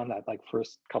like beyond that, like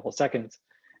first couple seconds,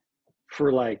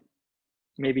 for like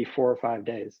maybe 4 or 5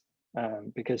 days,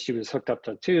 because she was hooked up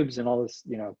to tubes and all this,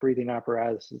 breathing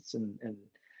apparatus, and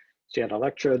she had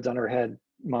electrodes on her head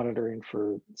monitoring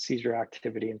for seizure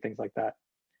activity and things like that.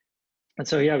 And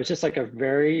so, yeah, it was just like a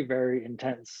very, very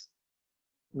intense,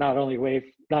 not only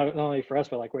for us,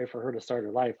 but like way for her to start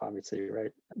her life, obviously,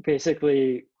 right?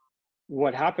 Basically,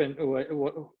 what happened, what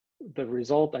the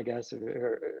result, I guess,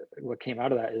 or what came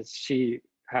out of that is she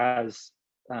has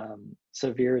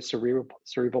severe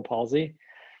cerebral palsy.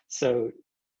 So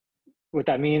what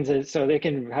that means is, so they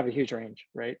can have a huge range,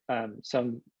 right?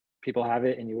 Some people have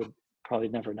it and you would probably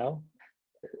never know.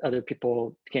 Other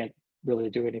people can't really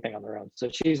do anything on their own. So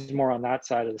she's more on that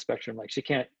side of the spectrum. Like she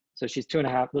can't, so she's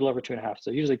 2.5, little over 2.5.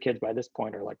 So usually kids by this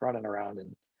point are like running around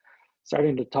and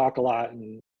starting to talk a lot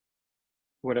and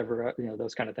whatever,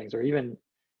 those kind of things, or even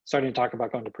starting to talk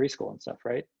about going to preschool and stuff,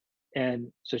 right?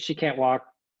 And so she can't walk,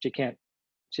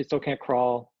 she still can't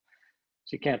crawl,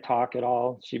 she can't talk at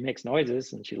all. She makes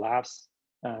noises and she laughs,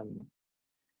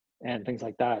 and things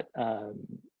like that.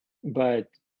 But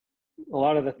a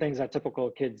lot of the things that typical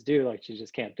kids do, like she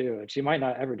just can't do, and she might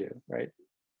not ever do, right?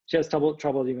 She has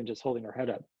trouble even just holding her head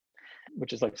up,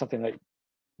 which is like something that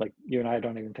like you and I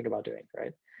don't even think about doing,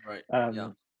 right? Right.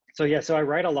 So I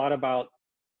write a lot about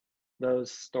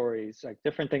those stories, like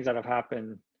different things that have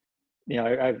happened.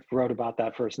 I wrote about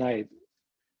that first night,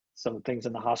 some things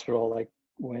in the hospital, like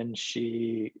when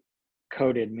she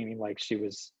coded, meaning like she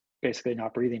was basically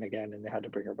not breathing again and they had to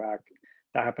bring her back.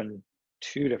 That happened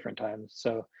 2 different times.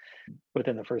 So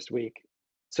within the first week.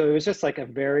 So it was just like a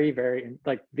very, very,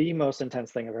 like the most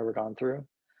intense thing I've ever gone through.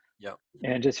 Yeah.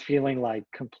 And just feeling like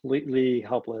completely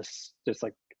helpless, just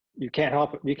like you can't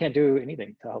do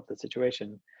anything to help the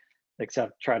situation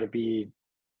except try to be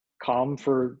calm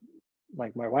for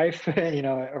like my wife,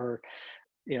 or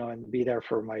and be there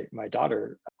for my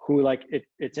daughter, who like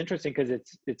it's interesting because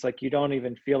it's like you don't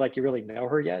even feel like you really know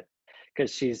her yet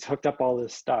because she's hooked up all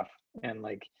this stuff and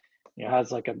like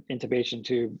has like an intubation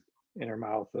tube in her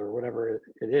mouth or whatever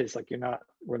it is. Like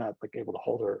we're not like able to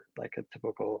hold her like a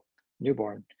typical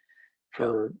newborn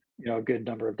for a good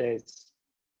number of days.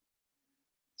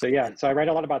 So so I write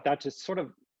a lot about that, just sort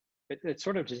of it's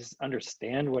sort of just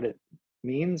understand what it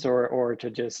means or to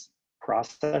just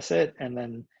process it and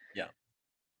then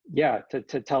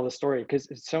to tell the story, because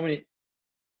so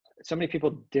many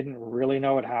people didn't really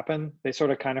know what happened. They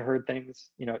sort of kind of heard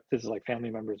things, this is like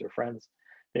family members or friends,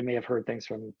 they may have heard things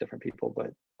from different people,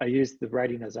 but I used the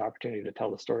writing as an opportunity to tell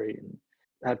the story and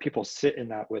have people sit in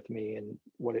that with me and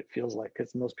what it feels like,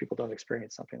 because most people don't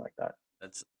experience something like that.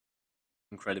 That's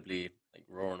incredibly like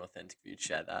raw and authentic for you to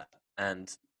share that. And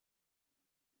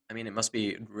I mean, it must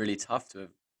be really tough to have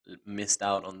missed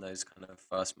out on those kind of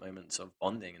first moments of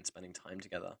bonding and spending time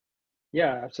together.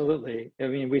 Yeah, absolutely. I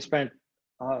mean, we spent,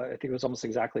 I think it was almost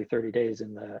exactly 30 days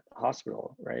in the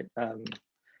hospital, right? And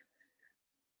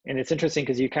it's interesting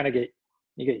because you kind of get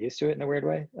used to it in a weird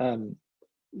way.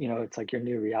 It's like your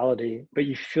new reality, but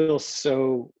you feel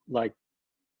so like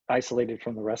isolated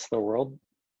from the rest of the world,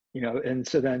 and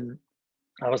so then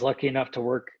I was lucky enough to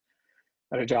work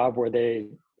at a job where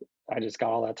I just got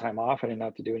all that time off. I didn't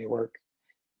have to do any work.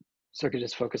 So I could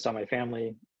just focus on my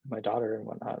family, my daughter and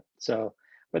whatnot. So,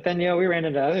 but then, we ran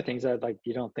into other things that like,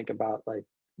 you don't think about, like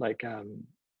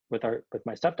with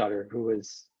my stepdaughter, who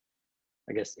was,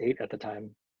 I guess, 8 at the time,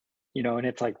 and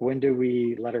it's like, when do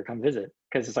we let her come visit?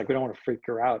 Cause it's like, we don't want to freak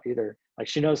her out either. Like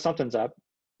she knows something's up,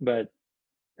 but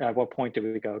at what point do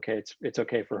we go, okay, it's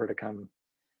okay for her to come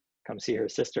see her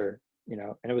sister,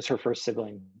 and it was her first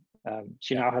sibling.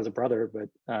 She now has a brother, but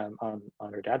on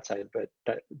her dad's side,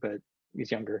 but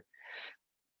he's younger.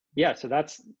 So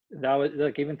that was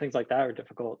like, even things like that are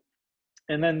difficult.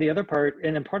 And then the other part,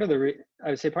 and then I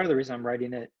would say part of the reason I'm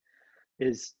writing it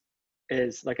is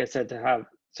like I said, to have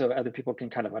so other people can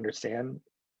kind of understand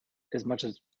as much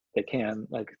as they can,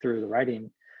 like through the writing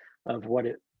of what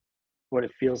it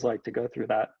feels like to go through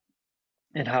that,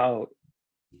 and how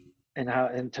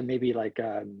and to maybe like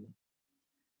I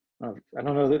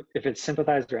don't know if it's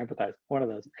sympathize or empathize, one of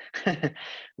those,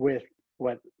 with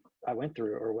what I went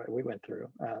through or what we went through,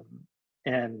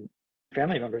 and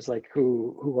family members like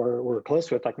who we're close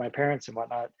with, like my parents and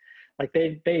whatnot, like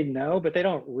they know, but they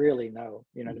don't really know.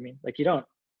 You know what I mean? Like you don't.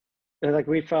 Like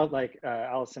we felt like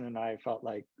Allison and I felt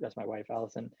like, that's my wife,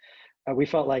 Allison. We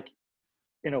felt like,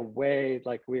 in a way,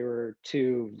 like we were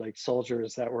 2 like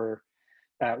soldiers that were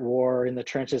at war in the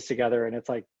trenches together, and it's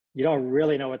like you don't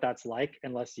really know what that's like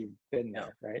unless you've been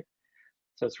there, right?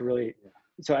 So it's really,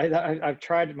 so I've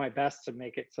tried my best to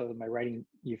make it so that my writing,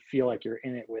 you feel like you're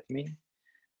in it with me,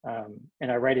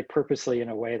 and I write it purposely in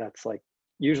a way that's like,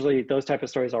 usually those type of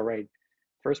stories I'll write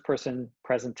first person,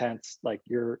 present tense, like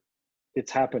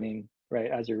it's happening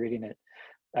right as you're reading it.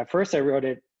 At first I wrote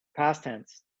it past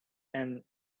tense, and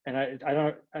I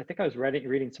think I was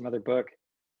reading some other book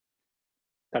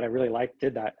that I really liked,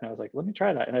 did that, and I was like, let me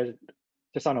try that, and I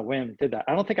just on a whim did that.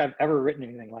 I don't think I've ever written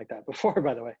anything like that before,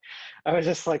 by the way. I was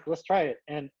just like, let's try it,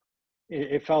 and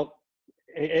it felt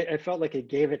like it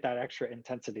gave it that extra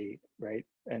intensity, right?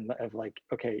 And of like,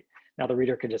 okay, now the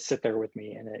reader could just sit there with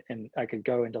me, and I could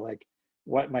go into like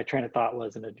what my train of thought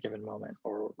was in a given moment,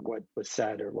 or what was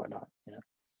said or whatnot.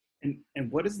 And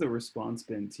what has the response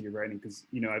been to your writing? Because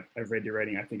I've read your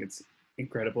writing. I think it's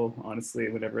incredible. Honestly,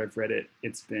 whenever I've read it,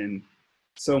 it's been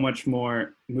so much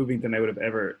more moving than I would have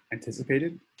ever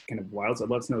anticipated. Kind of wild. So I'd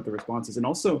love to know what the response is. And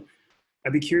also,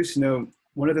 I'd be curious to know,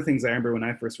 one of the things I remember when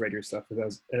I first read your stuff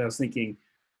was I was thinking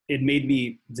it made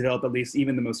me develop at least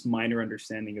even the most minor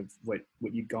understanding of what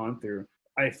you'd gone through.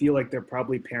 I feel like there are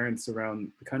probably parents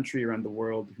around the country, around the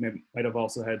world, who might have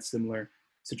also had similar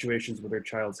situations with their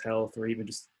child's health, or even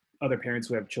just other parents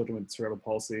who have children with cerebral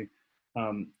palsy.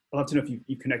 I'd love to know if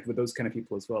you connect with those kind of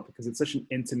people as well, because it's such an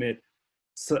intimate,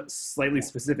 slightly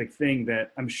specific thing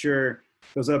that I'm sure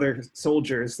those other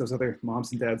soldiers, those other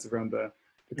moms and dads around the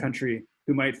country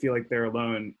who might feel like they're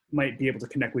alone might be able to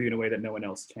connect with you in a way that no one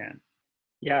else can.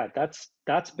 Yeah,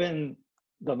 that's been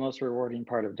the most rewarding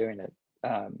part of doing it,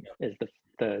 is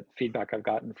the feedback I've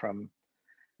gotten from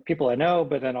people I know,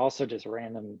 but then also just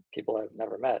random people I've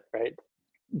never met, right?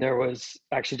 There was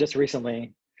actually just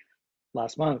recently,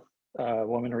 last month, a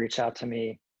woman reached out to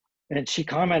me, and she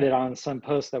commented on some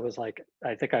post that was like,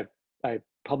 I think I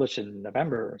published in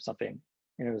November or something,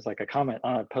 and it was like a comment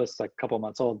on a post like a couple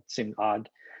months old, seemed odd.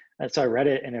 And so I read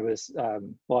it, and it was,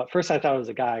 well, at first I thought it was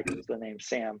a guy because the name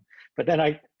Sam, but then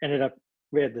I ended up,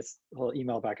 we had this whole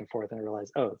email back and forth, and I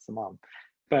realized, oh, it's the mom.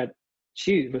 But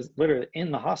she was literally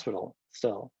in the hospital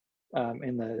still,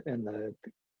 in the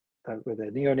with a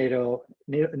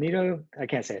I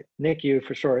can't say it, NICU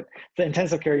for short, the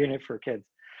intensive care unit for kids,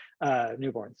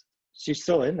 newborns. She's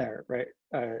still in there, right?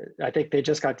 I think they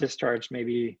just got discharged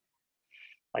maybe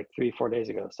like 3-4 days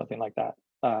ago, something like that,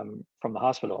 from the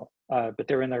hospital. But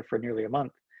they were in there for nearly a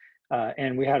month,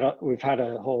 and we've had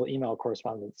a whole email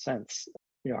correspondence since.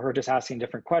 Her just asking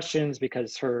different questions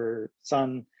because her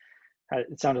son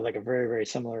it sounded like a very, very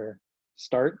similar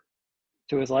start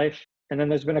to his life. And then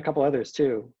there's been a couple others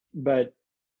too. But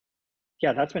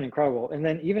yeah, that's been incredible. And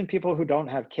then even people who don't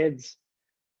have kids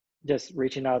just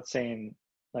reaching out saying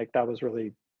like that was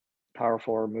really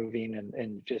powerful or moving,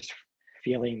 and just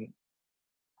feeling,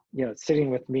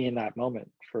 sitting with me in that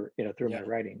moment for, through my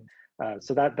writing.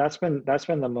 So that's been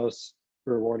the most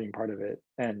rewarding part of it.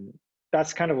 And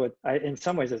that's kind of what in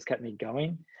some ways has kept me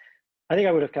going. I think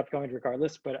I would have kept going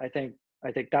regardless, but I think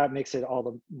that makes it all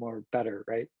the more better,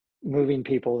 right? Moving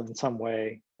people in some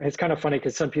way. It's kind of funny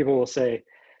because some people will say,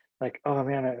 like, "Oh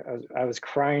man, I was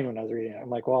crying when I was reading it." I'm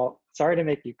like, "Well, sorry to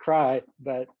make you cry,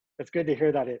 but it's good to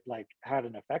hear that it like had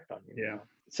an effect on you." Yeah.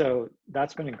 So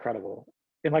that's been incredible.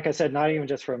 And like I said, not even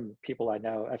just from people I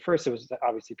know. At first, it was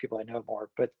obviously people I know more,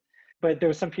 but there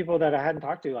were some people that I hadn't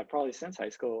talked to like probably since high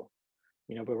school,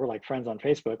 but we're like friends on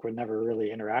Facebook. We never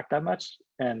really interact that much,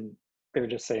 and they were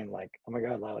just saying like, "Oh my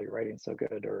God, Lyle, your writing's so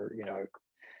good," or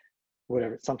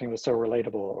whatever, something was so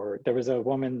relatable. Or there's a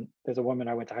woman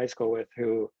I went to high school with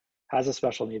who has a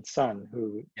special needs son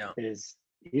who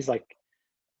he's like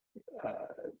a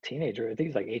teenager. I think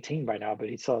he's like 18 by now, but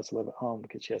he still has to live at home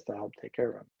because she has to help take care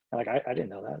of him. And like I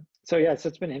didn't know that. So yeah, so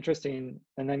it's been interesting.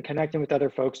 And then connecting with other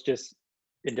folks just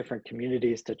in different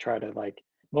communities to try to like,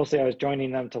 mostly I was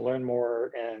joining them to learn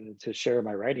more and to share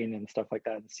my writing and stuff like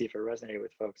that and see if it resonated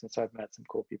with folks. And so I've met some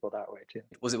cool people that way too.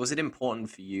 Was it important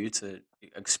for you to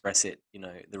express it,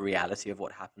 the reality of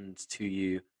what happened to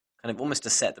you, kind of almost to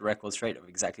set the record straight of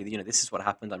exactly, this is what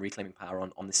happened, I'm reclaiming power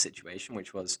on this situation,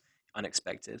 which was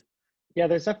unexpected? Yeah,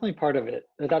 there's definitely part of it.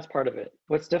 That's part of it.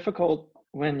 What's difficult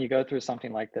when you go through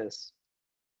something like this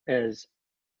is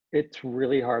it's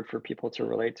really hard for people to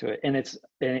relate to it. And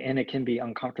it can be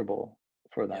uncomfortable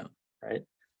for them, right?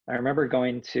 I remember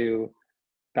going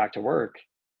back to work,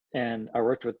 and I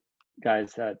worked with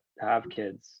guys that have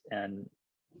kids, and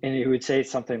he would say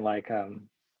something like,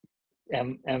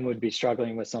 M would be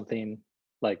struggling with something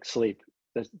like sleep.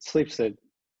 Sleep's a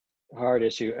hard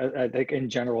issue. I think in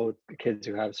general, kids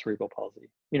who have cerebral palsy,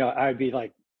 I'd be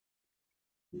like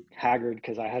haggard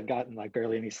because I had gotten like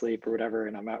barely any sleep or whatever,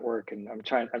 and I'm at work and I'm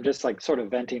just like sort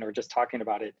of venting or just talking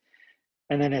about it.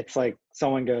 And then it's like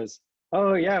someone goes,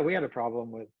 "Oh yeah, we had a problem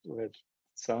with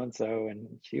so and so, and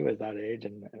she was that age,"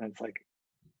 and it's like,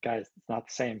 guys, it's not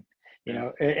the same.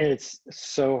 It's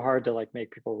so hard to like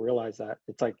make people realize that.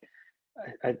 It's like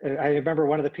I remember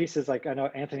one of the pieces, like I know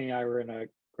Anthony and I were in a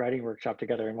writing workshop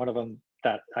together, and one of them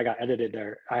that I got edited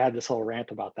there, I had this whole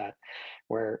rant about that,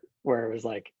 where it was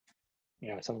like,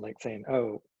 someone like saying,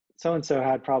 "Oh, so and so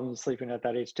had problems sleeping at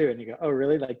that age too," and you go, "Oh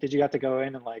really? Like, did you have to go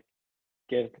in and like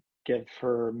give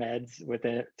her meds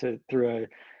through a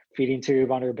feeding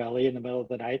tube on her belly in the middle of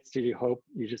the night? Did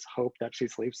you just hope that she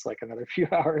sleeps like another few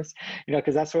hours?"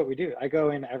 Because that's what we do. I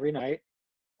go in every night,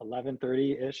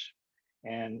 11:30 ish,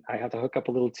 and I have to hook up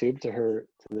a little tube to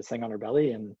this thing on her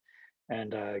belly and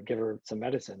give her some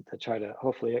medicine to try to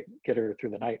hopefully get her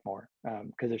through the night more.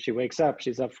 Because if she wakes up,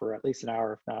 she's up for at least an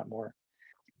hour, if not more.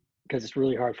 Because it's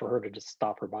really hard for her to just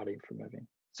stop her body from moving.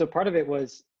 So part of it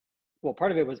was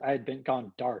I had been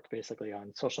gone dark basically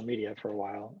on social media for a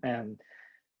while, and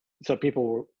so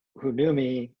people who knew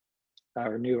me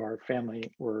or knew our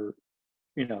family were,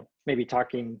 maybe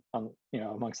talking on,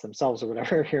 amongst themselves or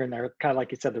whatever here and there, kind of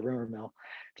like you said, the rumor mill,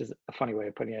 which is a funny way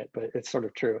of putting it, but it's sort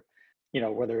of true.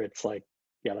 Whether it's like,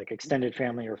 yeah, like extended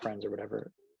family or friends or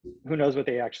whatever, who knows what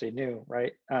they actually knew,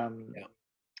 right? Yeah.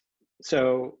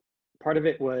 So part of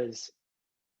it was,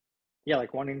 yeah,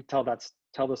 like wanting to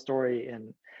tell the story.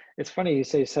 And it's funny you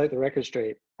say set the record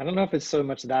straight. I don't know if it's so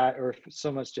much that, or if it's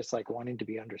so much just like wanting to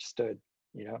be understood,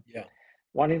 Yeah.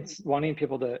 wanting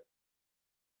people to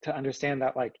understand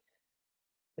that, like,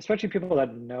 especially people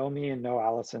that know me and know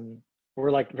Allison,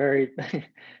 we're like very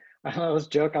I always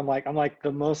joke, I'm like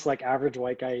the most like average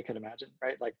white guy you could imagine,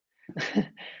 right? Like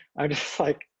I'm just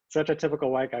like such a typical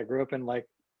white guy. Grew up in like,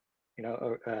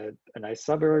 a nice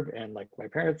suburb, and like my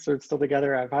parents are still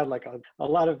together. I've had like a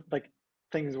lot of like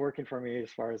things working for me as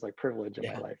far as like privilege in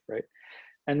my Yeah. life, right?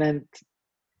 And then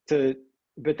to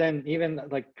but then even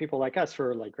like people like us who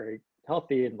are like very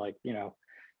healthy and like,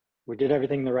 we did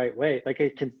everything the right way, like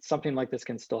something like this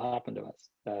can still happen to us,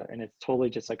 and it's totally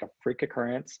just like a freak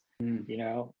occurrence,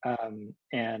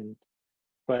 and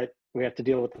but we have to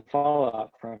deal with the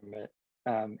fallout from it,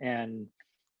 and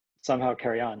somehow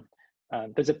carry on.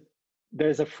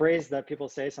 There's a phrase that people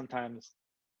say sometimes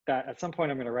that at some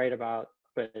point I'm going to write about,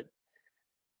 but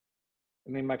I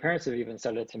mean, my parents have even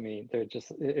said it to me. They're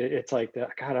just, it's like,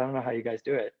 God, I don't know how you guys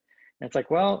do it. And it's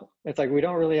like, well, it's like, we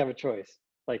don't really have a choice.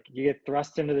 Like, you get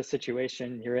thrust into this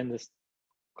situation. You're in this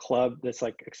club, this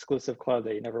like exclusive club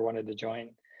that you never wanted to join.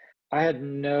 I had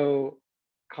no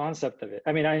concept of it.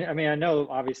 I know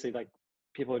obviously like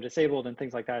people are disabled and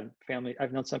things like that. Family,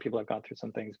 I've known some people have gone through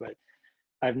some things, but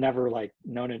I've never like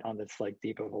known it on this like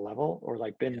deep of a level or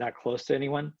like been Yeah. that close to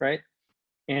anyone, right?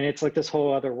 And it's like this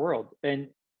whole other world, and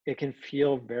it can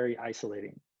feel very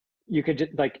isolating. You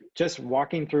could just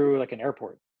walking through like an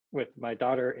airport with my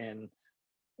daughter in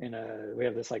a we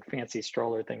have this like fancy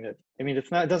stroller thing that, I mean, it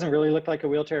doesn't really look like a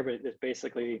wheelchair, but it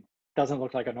basically doesn't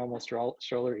look like a normal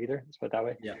stroller either. Let's put it that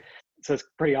way. Yeah. So it's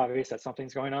pretty obvious that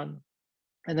something's going on.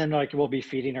 And then like we'll be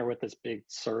feeding her with this big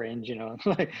syringe,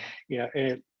 like,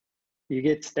 and you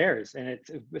get stares, and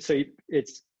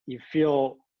you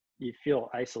feel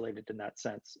isolated in that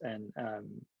sense,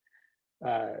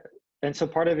 uh, and so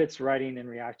part of it's writing in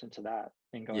reaction to that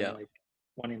and going Yeah. like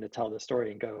wanting to tell the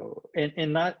story and go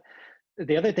and not.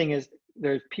 The other thing is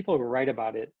there's people who write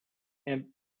about it, and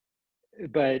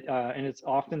and it's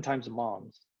oftentimes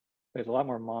moms. There's a lot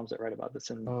more moms that write about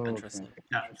this, and Interesting.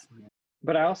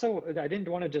 but I didn't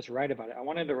want to just write about it. I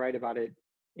wanted to write about it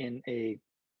in a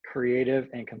creative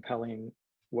and compelling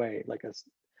way, like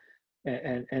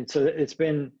and so it's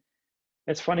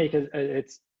funny because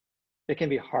it can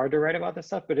be hard to write about this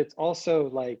stuff, but it's also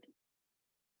like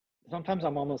sometimes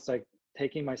I'm almost like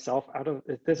taking myself out of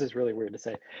this is really weird to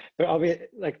say, but I'll be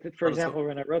like, for Not at all. example,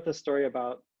 when I wrote the story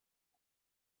about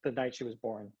the night she was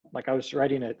born, like I was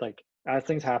writing it like as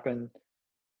things happen,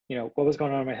 what was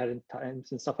going on in my head and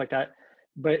times and stuff like that.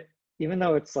 But even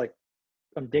though it's like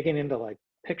I'm digging into like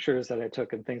pictures that I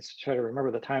took and things to try to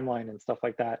remember the timeline and stuff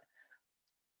like that,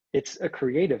 it's a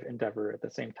creative endeavor at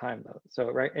the same time though. So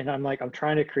right, and I'm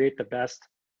trying to create the best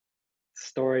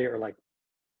story or like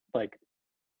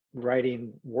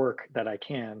writing work that I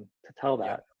can to tell Yeah.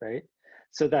 that, right?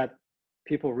 So that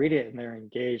people read it and they're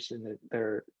engaged and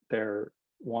they're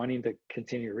wanting to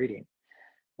continue reading.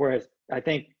 Whereas I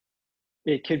think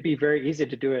it could be very easy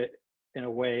to do it in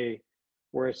a way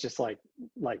where it's just like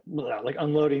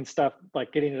unloading stuff,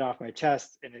 like getting it off my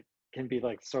chest, and it can be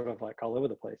like sort of like all over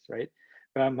the place, right?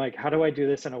 But I'm like, how do I do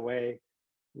this in a way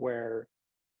where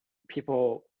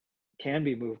people can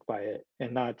be moved by it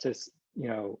and not just,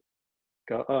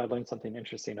 go, oh, I learned something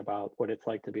interesting about what it's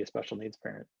like to be a special needs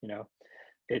parent.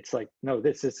 It's like, no,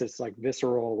 this is this like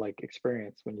visceral like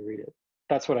experience when you read it.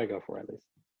 That's what I go for, at least.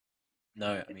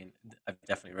 No, I mean, I've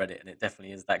definitely read it, and it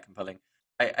definitely is that compelling.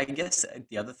 I guess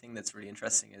the other thing that's really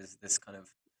interesting is this kind of,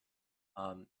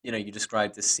 you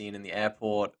described this scene in the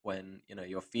airport when,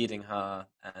 you're feeding her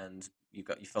and you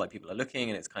feel like people are looking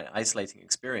and it's kind of isolating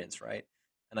experience, right?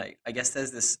 And I guess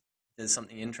there's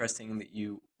something interesting that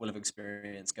you will have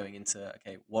experienced going into,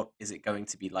 okay, what is it going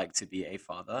to be like to be a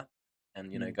father?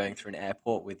 And, Mm. going through an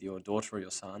airport with your daughter or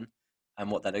your son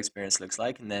and what that experience looks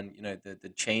like. And then, the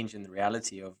change in the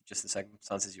reality of just the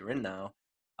circumstances you're in now.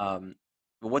 Um,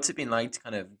 But what's it been like to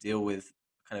kind of deal with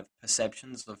kind of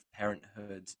perceptions of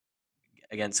parenthood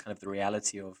against kind of the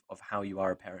reality of how you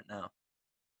are a parent now?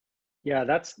 Yeah,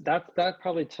 that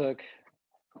probably took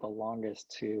the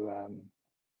longest to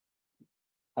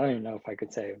I don't even know if I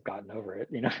could say I've gotten over it,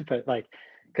 but like,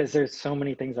 because there's so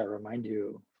many things that remind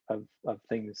you of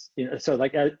things, so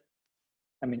like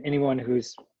I mean, anyone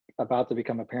who's about to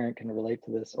become a parent can relate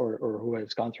to this, or who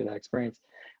has gone through that experience.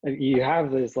 You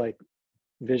have these like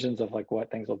visions of like what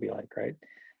things will be like, right?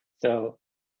 So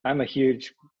I'm a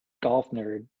huge golf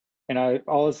nerd, and I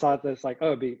always thought this like, oh,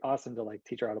 it'd be awesome to like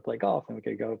teach her how to play golf, and we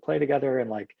could go play together, and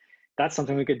like that's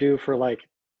something we could do for like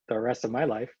the rest of my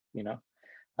life, Yeah.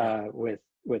 with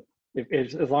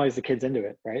if as long as the kid's into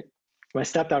it, right? My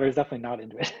stepdaughter is definitely not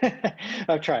into it.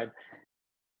 I've tried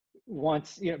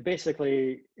once,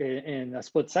 basically in a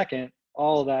split second,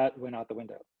 all that went out the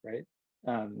window, right?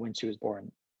 When she was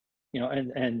born,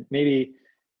 and maybe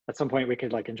at some point we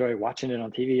could like enjoy watching it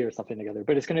on TV or something together,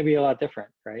 but it's going to be a lot different,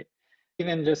 right?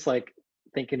 Even just like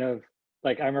thinking of,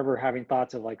 like, I remember having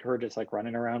thoughts of like her just like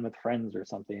running around with friends or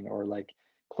something, or like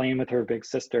playing with her big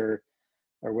sister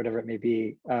or whatever it may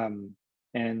be.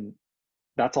 And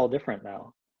that's all different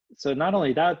now. So not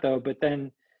only that though, but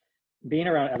then being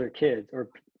around other kids, or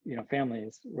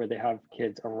families where they have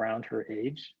kids around her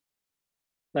age,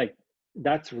 like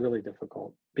that's really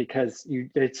difficult, because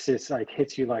it's just like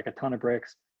hits you like a ton of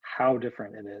bricks how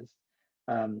different it is.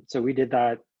 So we did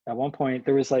that at one point.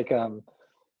 There was like a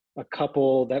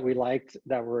couple that we liked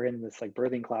that were in this like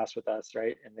birthing class with us,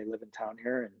 right? And they live in town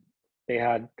here, and they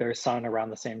had their son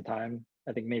around the same time.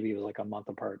 I think maybe it was like a month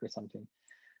apart or something.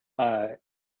 uh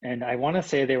and I want to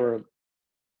say the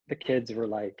kids were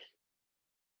like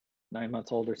 9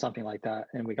 months old or something like that.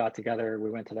 And we got together,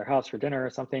 we went to their house for dinner or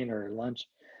something, or lunch.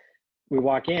 We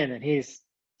walk in and he's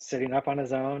sitting up on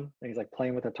his own, and he's like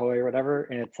playing with a toy or whatever.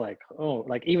 And it's like, oh,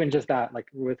 like even just that, like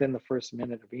within the first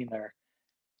minute of being there,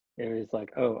 it was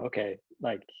like, oh, okay,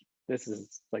 like this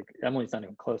is like Emily's not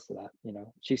even close to that.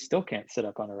 She still can't sit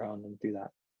up on her own and do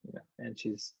that. And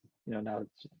she's now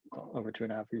over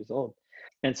 2.5 years old.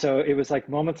 And so it was like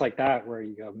moments like that where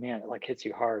you go, man, it like hits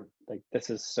you hard. Like this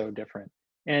is so different.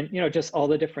 And just all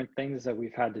the different things that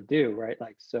we've had to do, right?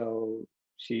 Like, so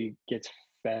she gets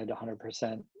fed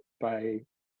 100% by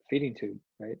feeding tube,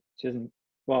 right? She doesn't,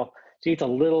 well, she eats a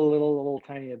little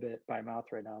tiny bit by mouth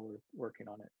right now. We're working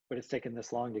on it, but it's taken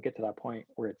this long to get to that point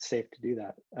where it's safe to do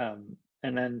that.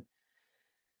 And then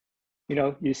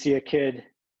you see a kid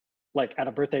like at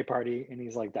a birthday party, and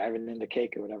he's like diving into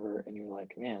cake or whatever, and you're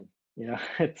like, man,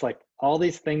 it's like all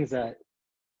these things that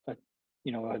a,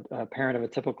 a parent of a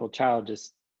typical child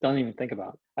just don't even think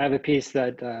about. I have a piece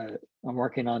that I'm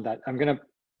working on that I'm going to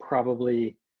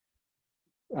probably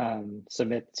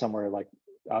submit somewhere like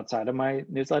outside of my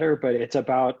newsletter, but it's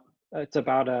about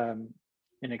an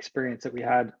experience that we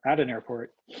had at an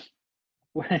airport.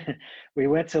 When we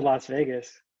went to Las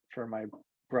Vegas for my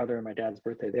brother and my dad's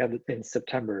birthday. They had it in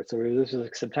September, so this was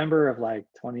like September of like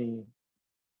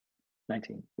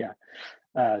 2019. Yeah.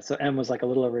 So Em was like a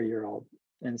little over a year old,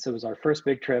 and so it was our first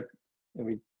big trip, and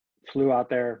we flew out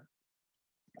there.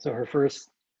 So her first,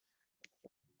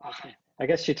 I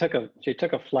guess she took a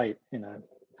flight in a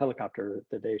helicopter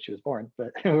the day she was born,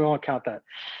 but we won't count that.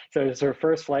 So it was her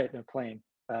first flight in a plane.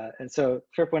 And so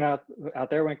trip went out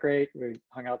there, went great. We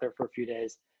hung out there for a few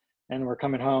days, and we're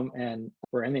coming home, and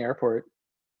we're in the airport,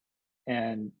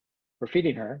 and we're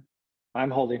feeding her.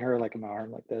 I'm holding her like in my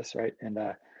arm like this, right? And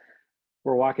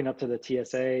we're walking up to the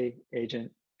TSA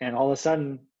agent, and all of a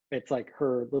sudden it's like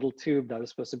her little tube that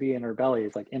was supposed to be in her belly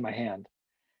is like in my hand.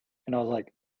 And I was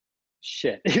like,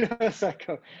 shit. So I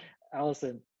go,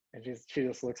 Allison, and she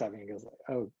just looks at me and goes like,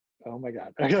 oh my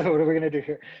God. What are we gonna do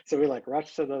here? So we like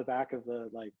rush to the back of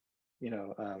the like, we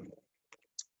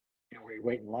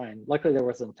wait in line. Luckily there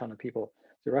wasn't a ton of people.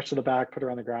 So we rushed to the back, put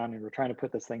her on the ground, and we're trying to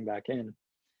put this thing back in.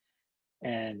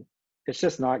 And it's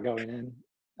just not going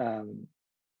in.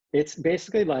 It's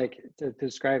basically like, to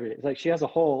describe it, it's like she has a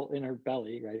hole in her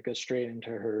belly, right? It goes straight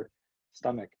into her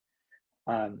stomach.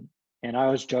 And I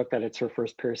always joke that it's her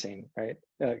first piercing, right?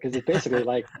 Because it's basically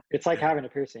like, it's like having a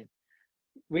piercing.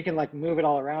 We can like move it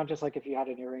all around, just like if you had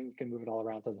an earring, you can move it all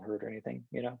around, it doesn't hurt or anything,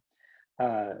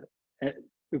 uh,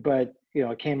 but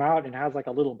it came out and has like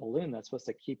a little balloon that's supposed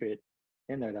to keep it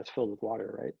in there, that's filled with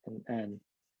water, right? And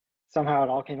somehow it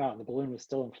all came out and the balloon was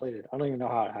still inflated. I don't even know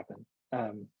how it happened.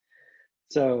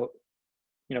 So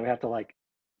we have to like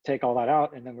take all that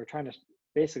out, and then we're trying to,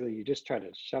 basically you just try to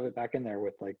shove it back in there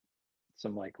with like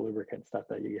some like lubricant stuff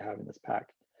that you have in this pack,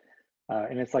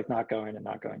 and it's like not going and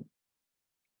not going.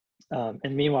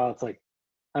 And meanwhile it's like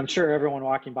I'm sure everyone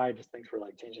walking by just thinks we're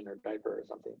like changing their diaper or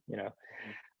something, you know.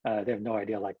 They have no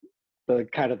idea like the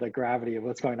kind of the gravity of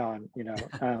what's going on, you know.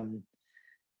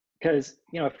 Because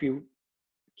you know, if you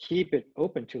keep it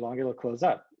open too long, it'll close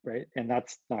up, right? And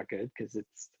that's not good because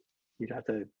you'd have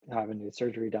to have a new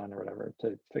surgery done or whatever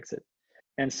to fix it.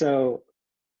 And so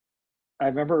I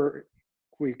remember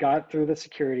we got through the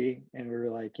security and we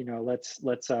were like, you know, let's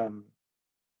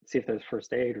see if there's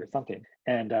first aid or something.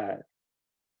 And I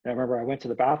remember I went to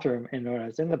the bathroom, and when I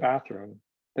was in the bathroom,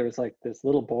 there was like this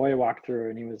little boy walked through,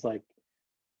 and he was like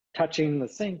touching the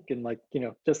sink and like, you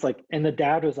know, just like, and the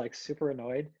dad was like super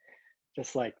annoyed,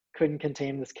 just like couldn't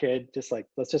contain this kid, just like,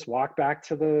 let's just walk back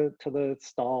to the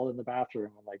stall in the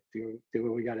bathroom and like do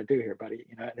what we got to do here, buddy,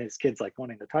 you know. And his kid's like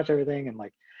wanting to touch everything and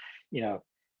like, you know,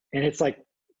 and it's like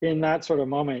in that sort of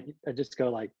moment I just go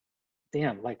like,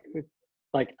 damn, like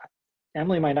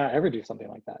Emily might not ever do something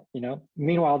like that, you know.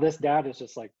 Meanwhile, this dad is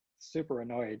just like super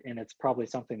annoyed, and it's probably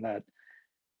something that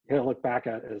he'll look back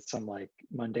at as some like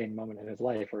mundane moment in his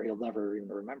life, or he'll never even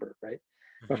remember, right?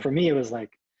 But for me, it was like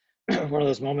one of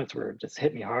those moments where it just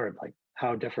hit me hard, like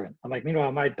how different. I'm like,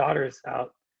 meanwhile, my daughter's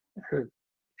out, her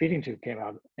feeding tube came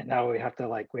out, and now we have to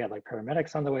like, we had like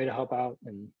paramedics on the way to help out.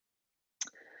 And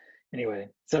anyway,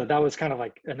 so that was kind of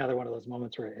like another one of those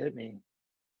moments where it hit me.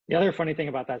 The other funny thing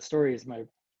about that story is my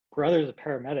brother's a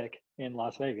paramedic in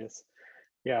Las Vegas.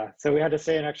 Yeah, so we had to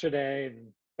stay an extra day,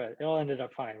 but it all ended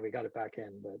up fine. We got it back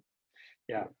in, but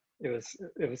yeah, it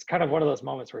was kind of one of those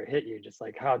moments where it hit you, just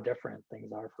like how different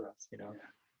things are for us, you know.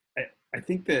 I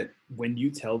think that when you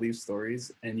tell these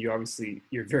stories, and you're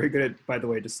very good at, by the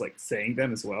way, just like saying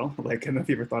them as well. Like, I don't know if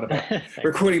you ever thought about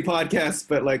recording podcasts,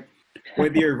 but like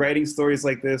whether you're writing stories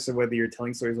like this or whether you're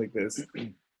telling stories like this,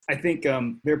 I think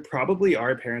there probably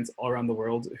are parents all around the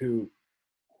world who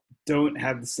don't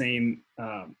have the same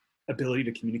ability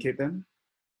to communicate them,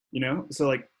 you know? So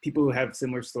like people who have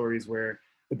similar stories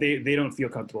but they don't feel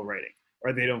comfortable writing,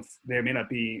 or they may not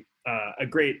be a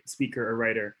great speaker or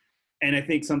writer. And I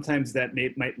think sometimes that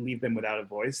might leave them without a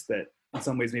voice that in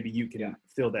some ways maybe you can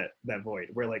fill that void,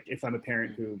 where like if I'm a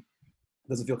parent who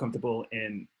doesn't feel comfortable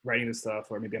in writing this stuff,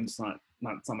 or maybe I'm just it's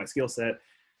not my skill set,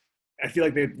 I feel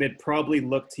like they'd probably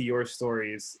look to your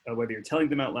stories, whether you're telling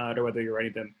them out loud or whether you're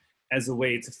writing them, as a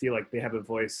way to feel like they have a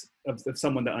voice of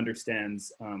someone that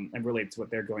understands and relates to what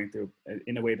they're going through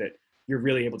in a way that you're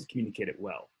really able to communicate it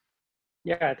well.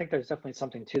 Yeah, I think there's definitely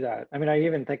something to that. I mean, I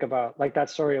even think about like that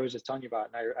story I was just telling you about,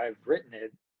 and I've written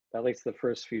it, at least the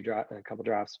first a couple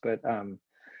drafts. But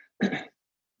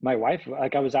my wife,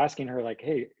 like I was asking her, like,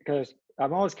 hey, because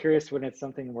I'm always curious when it's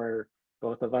something where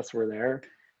both of us were there,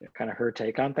 kind of her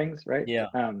take on things, right? Yeah.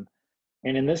 And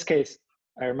in this case,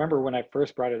 I remember when I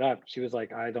first brought it up, she was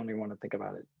like, I don't even want to think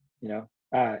about it. You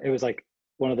know, it was like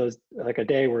one of those, like a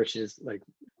day where she's like,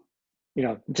 you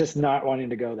know, just not wanting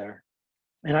to go there.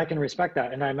 And I can respect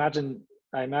that. And I imagine,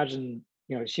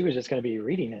 you know, she was just going to be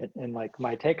reading it and like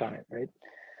my take on it, right?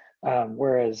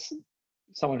 Whereas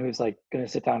someone who's like going to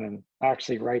sit down and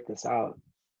actually write this out,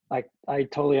 like I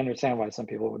totally understand why some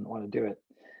people wouldn't want to do it.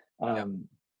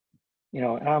 You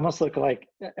know, and I almost look like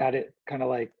at it kind of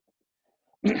like,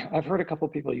 I've heard a couple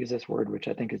of people use this word, which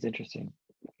I think is interesting,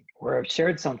 where I've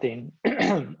shared something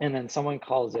and then someone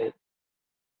calls it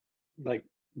like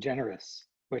generous,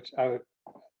 which I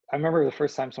remember the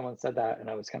first time someone said that, and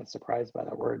I was kind of surprised by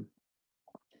that word.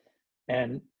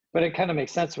 But it kind of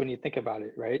makes sense when you think about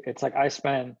it, right? It's like I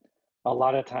spend a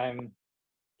lot of time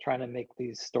trying to make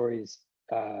these stories,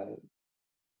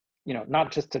 you know,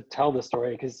 not just to tell the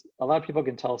story, because a lot of people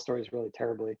can tell stories really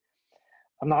terribly.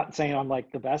 I'm not saying I'm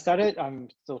like the best at it. I'm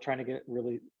still trying to get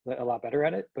really a lot better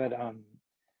at it, but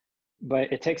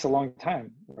it takes a long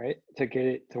time, right, to get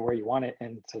it to where you want it,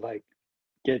 and to like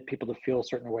get people to feel a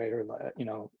certain way, or you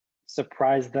know,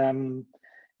 surprise them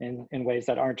in ways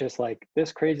that aren't just like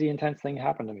this crazy intense thing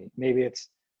happened to me. Maybe it's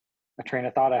a train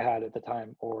of thought I had at the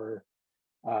time, or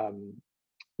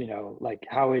you know, like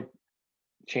how it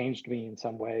changed me in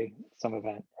some way, some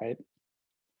event, right?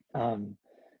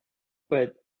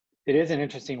 But it is an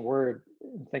interesting word.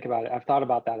 Think about it. I've thought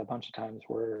about that a bunch of times,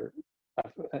 where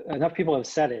enough people have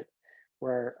said it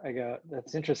where I go,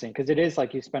 that's interesting, because it is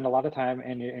like you spend a lot of time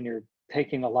and you're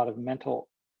taking a lot of mental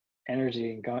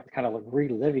energy and going, kind of like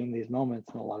reliving these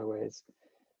moments in a lot of ways,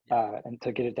 and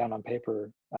to get it down on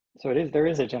paper. So there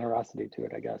is a generosity to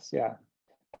it, I guess. Yeah.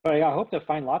 But I hope to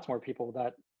find lots more people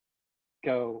that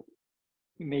go,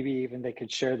 maybe even they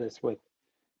could share this with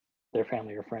their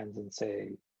family or friends and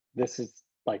say, this is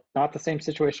like not the same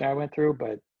situation I went through,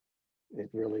 but it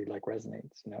really like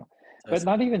resonates, you know. But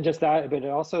not even just that, but it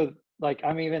also, like,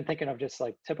 I'm even thinking of just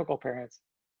like typical parents,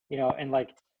 you know, and like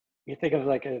you think of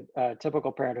like a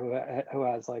typical parent who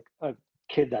has like a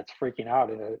kid that's freaking out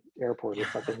in an airport or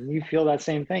something, and you feel that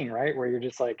same thing, right? Where you're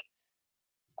just like,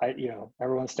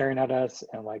 everyone's staring at us,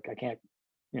 and like I can't,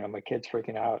 my kid's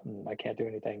freaking out, and I can't do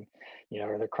anything,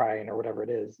 or they're crying or whatever it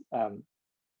is.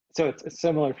 So it's a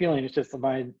similar feeling. It's just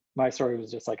my story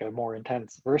was just like a more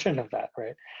intense version of that,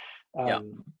 right? Yeah.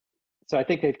 So I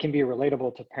think it can be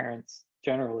relatable to parents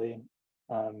generally.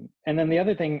 And then the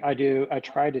other thing I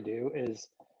try to do is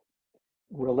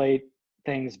relate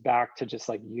things back to just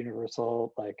like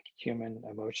universal, like human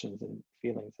emotions and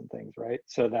feelings and things, right?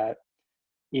 So that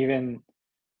even,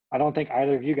 I don't think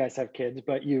either of you guys have kids,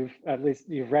 but at least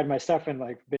you've read my stuff and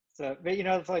like, but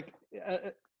it's like,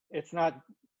 it's not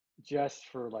just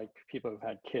for like people who've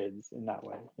had kids in that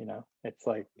way, it's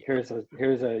like, here's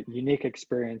a unique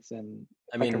experience, and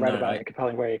I if I can mean, write no, about it in a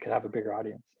compelling way, it could have a bigger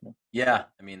audience. yeah,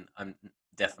 I mean, I'm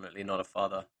definitely not a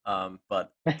father,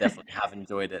 but definitely have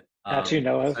enjoyed it. That you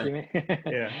know of, So, you mean?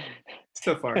 Yeah,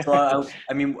 so far. so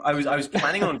I mean, I was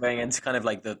planning on going into kind of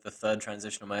like the third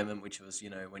transitional moment, which was,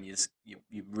 when you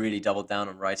really doubled down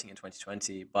on writing in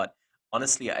 2020. But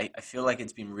honestly, I feel like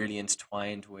it's been really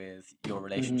intertwined with your Mhm.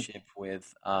 relationship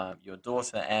with your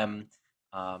daughter M,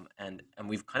 and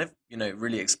we've kind of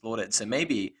really explored it. So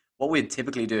maybe what we'd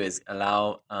typically do is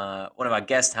allow one of our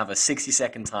guests to have a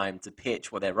 60-second time to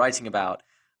pitch what they're writing about,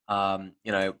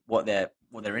 what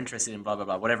they're interested in, blah blah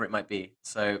blah, whatever it might be.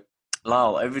 So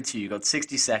Lyle, over to you. You got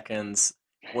 60 seconds.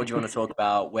 What do you want to talk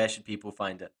about? Where should people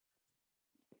find it?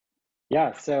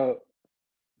 Yeah, so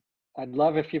I'd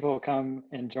love if people come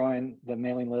and join the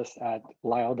mailing list at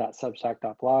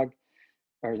lyle.substack.blog,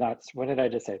 or not, what did I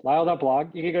just say?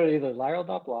 Lyle.blog. You can go to either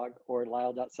lyle.blog or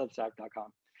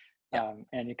lyle.substack.com, Yeah.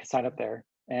 and you can sign up there.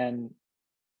 And,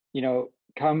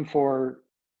 come for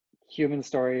human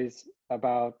stories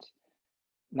about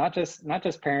not just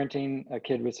parenting a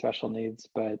kid with special needs,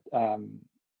 but,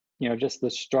 just the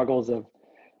struggles of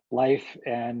life,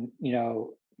 and,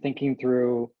 thinking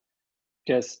through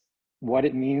just what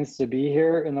it means to be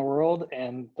here in the world,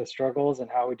 and the struggles and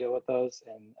how we deal with those,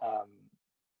 and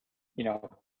you know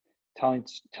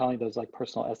telling those like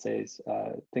personal essays,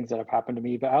 things that have happened to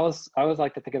me. But I always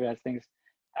like to think of it as things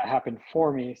that happened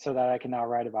for me, so that I can now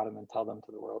write about them and tell them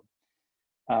to the world.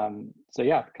 So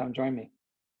yeah, come join me.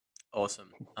 Awesome.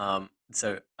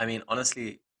 So, I mean,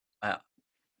 honestly, I,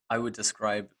 I would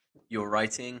describe your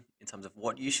writing in terms of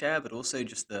what you share, but also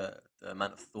just the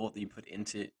amount of thought that you put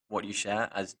into what you share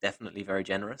as definitely very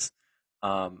generous.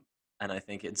 Um, and I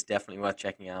think it's definitely worth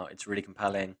checking out. It's really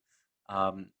compelling.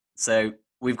 So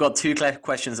we've got two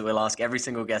questions that we'll ask every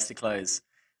single guest to close.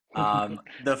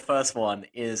 The first one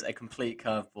is a complete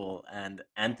curveball, and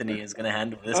Anthony is going to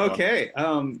handle this one. Okay.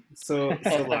 So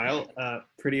Lyle,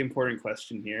 pretty important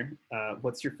question here.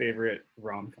 What's your favorite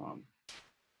rom-com?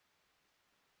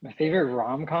 My favorite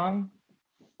rom-com?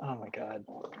 Oh my god,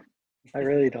 I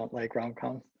really don't like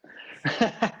rom-coms.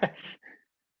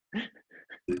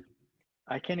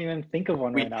 I can't even think of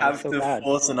one We right now. It's have so to bad.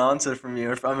 force an answer from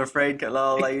you. I'm afraid,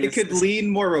 Lyle, like It could lean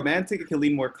more romantic. It could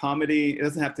lean more comedy. It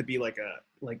doesn't have to be like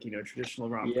traditional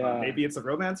rom-com. Yeah, Maybe it's a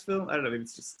romance film. I don't know. Maybe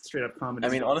it's just straight up comedy. I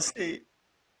mean, honestly,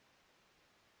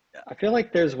 yeah. I feel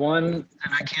like there's one, and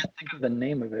I can't think of the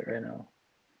name of it right now,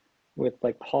 with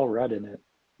like Paul Rudd in it.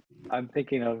 I'm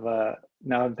thinking of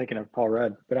now I'm thinking of Paul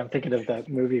Rudd, but I'm thinking of that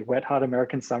movie Wet Hot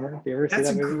American Summer. Do you ever see That's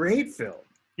that a movie? great film.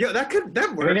 Yeah, that I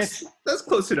mean, works. That's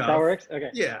close enough. that works. Okay.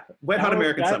 Yeah, Wet Hot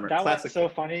American Summer, That was classic so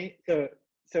film. funny.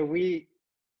 So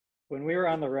when we were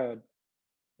on the road,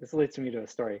 this leads me to a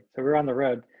story. So we were on the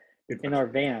road Good in question. our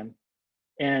van,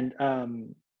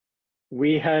 and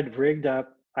we had rigged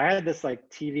up. I had this like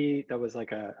TV that was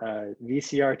like a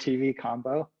VCR TV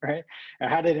combo, right? I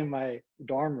had it in my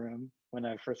dorm room when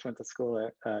I first went to school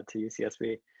to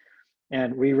UCSB,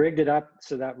 and we rigged it up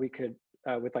so that we could,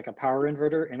 with like a power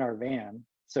inverter in our van,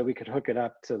 so we could hook it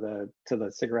up to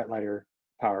the cigarette lighter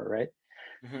power, right?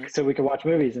 Mhm. So we could watch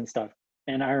movies and stuff.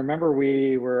 And I remember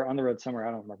we were on the road somewhere,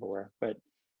 I don't remember where, but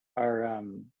our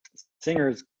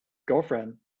singer's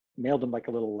girlfriend mailed him like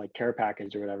a little like care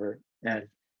package or whatever, and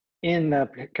in the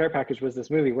care package was this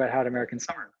movie Wet Hot American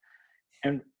Summer,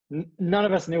 and none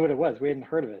of us knew what it was. We hadn't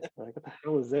heard of it. We're like, what the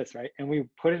hell is this, right? And we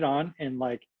put it on, and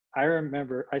like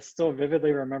I still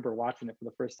vividly remember watching it for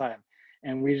the first time,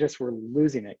 and we just were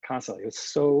losing it constantly. It was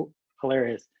so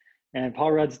hilarious. And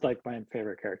Paul Rudd's like my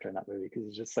favorite character in that movie, because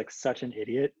he's just like such an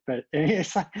idiot, but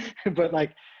it's like, but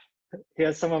like he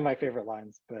has some of my favorite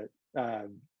lines. But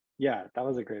yeah, that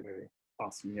was a great movie.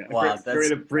 Awesome. Yeah, Wow, great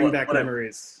to bring back what a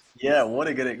memories. yeah, what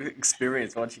a good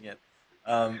experience watching it.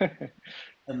 Um,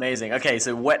 Amazing. Okay,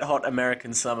 so Wet Hot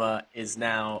American Summer is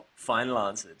now final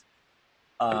answered.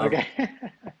 Um, Okay.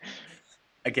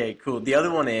 okay, cool. The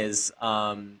other one is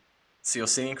so you're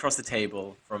sitting across the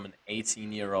table from an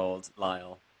 18-year-old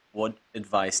Lyle. What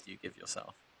advice do you give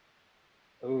yourself?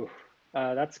 Ooh,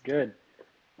 that's good.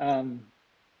 Um,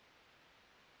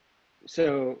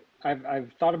 so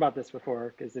I've thought about this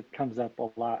before because it comes up a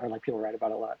lot, or like people write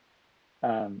about it a lot.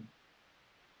 Um,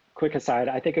 Quick aside,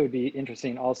 I think it would be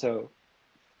interesting also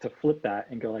to flip that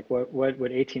and go like, what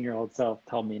would 18-year-old self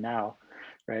tell me now,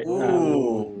 right?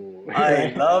 Ooh, I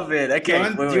Right. love it. Do you Okay,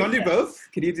 want wait, do you wait. want to do both?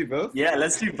 Can you do both? Yeah,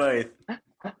 let's do both.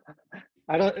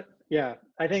 I don't. Yeah,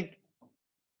 I think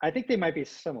they might be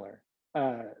similar,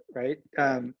 right?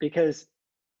 Because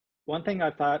one thing I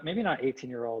thought, maybe not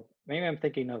 18-year-old, maybe I'm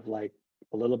thinking of like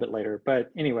a little bit later, but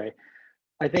anyway,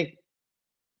 I think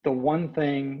the one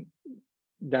thing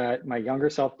that my younger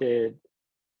self did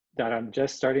that I'm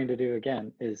just starting to do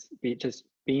again is just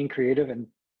being creative and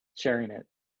sharing it,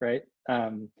 right?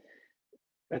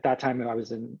 At that time, I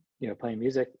was in, playing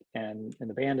music and in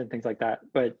the band and things like that.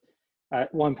 But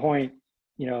at one point,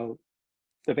 you know,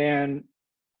 the band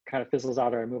kind of fizzles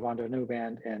out, or I move on to a new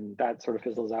band, and that sort of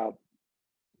fizzles out.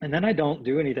 And then I don't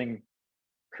do anything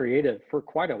creative for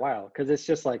quite a while because it's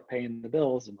just like paying the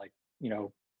bills and like,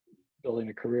 building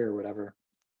a career or whatever.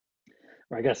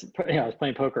 Or I guess, I was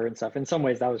playing poker and stuff. In some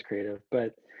ways, that was creative,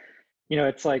 but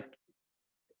it's like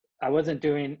I wasn't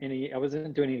doing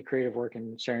any creative work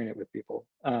and sharing it with people.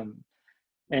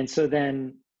 And so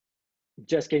then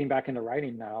just getting back into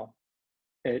writing now,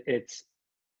 it's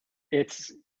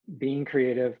being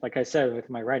creative. Like I said, with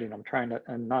my writing,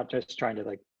 I'm not just trying to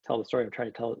like tell the story. I'm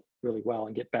trying to tell it really well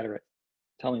and get better at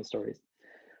telling stories.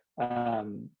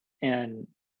 Um, and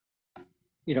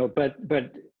but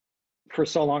for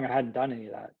so long I hadn't done any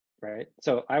of that, right?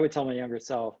 So I would tell my younger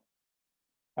self,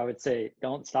 I would say,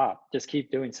 don't stop, just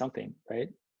keep doing something, right?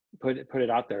 Put it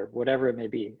out there, whatever it may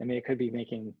be. I mean, it could be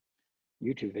making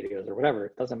YouTube videos or whatever.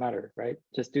 It doesn't matter, right?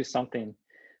 Just do something,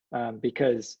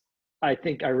 because I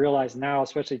think I realize now,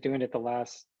 especially doing it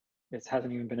it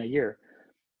hasn't even been a year.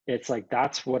 It's like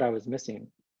that's what I was missing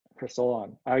for so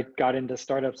long. I got into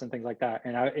startups and things like that,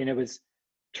 and it was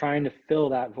trying to fill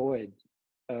that void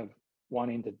of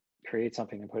wanting to create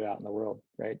something and put it out in the world,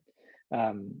 right?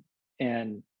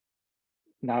 And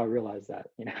now I realize that,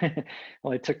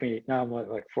 only took me, now I'm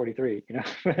like 43,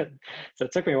 so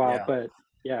it took me a while, Yeah. but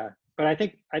yeah. But I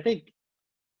think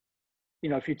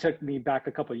if you took me back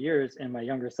a couple of years and my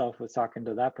younger self was talking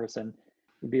to that person,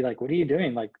 you'd be like, what are you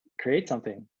doing? Like, create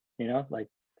something, like,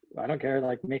 I don't care,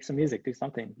 like, make some music, do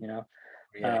something, Yeah.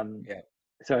 um, Yeah.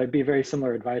 so it'd be very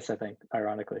similar advice, I think,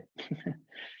 ironically.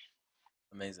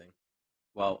 Amazing.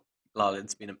 Well, Lal,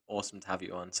 it's been awesome to have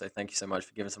you on. So thank you so much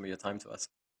for giving some of your time to us.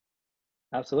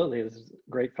 Absolutely, this is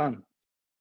great fun.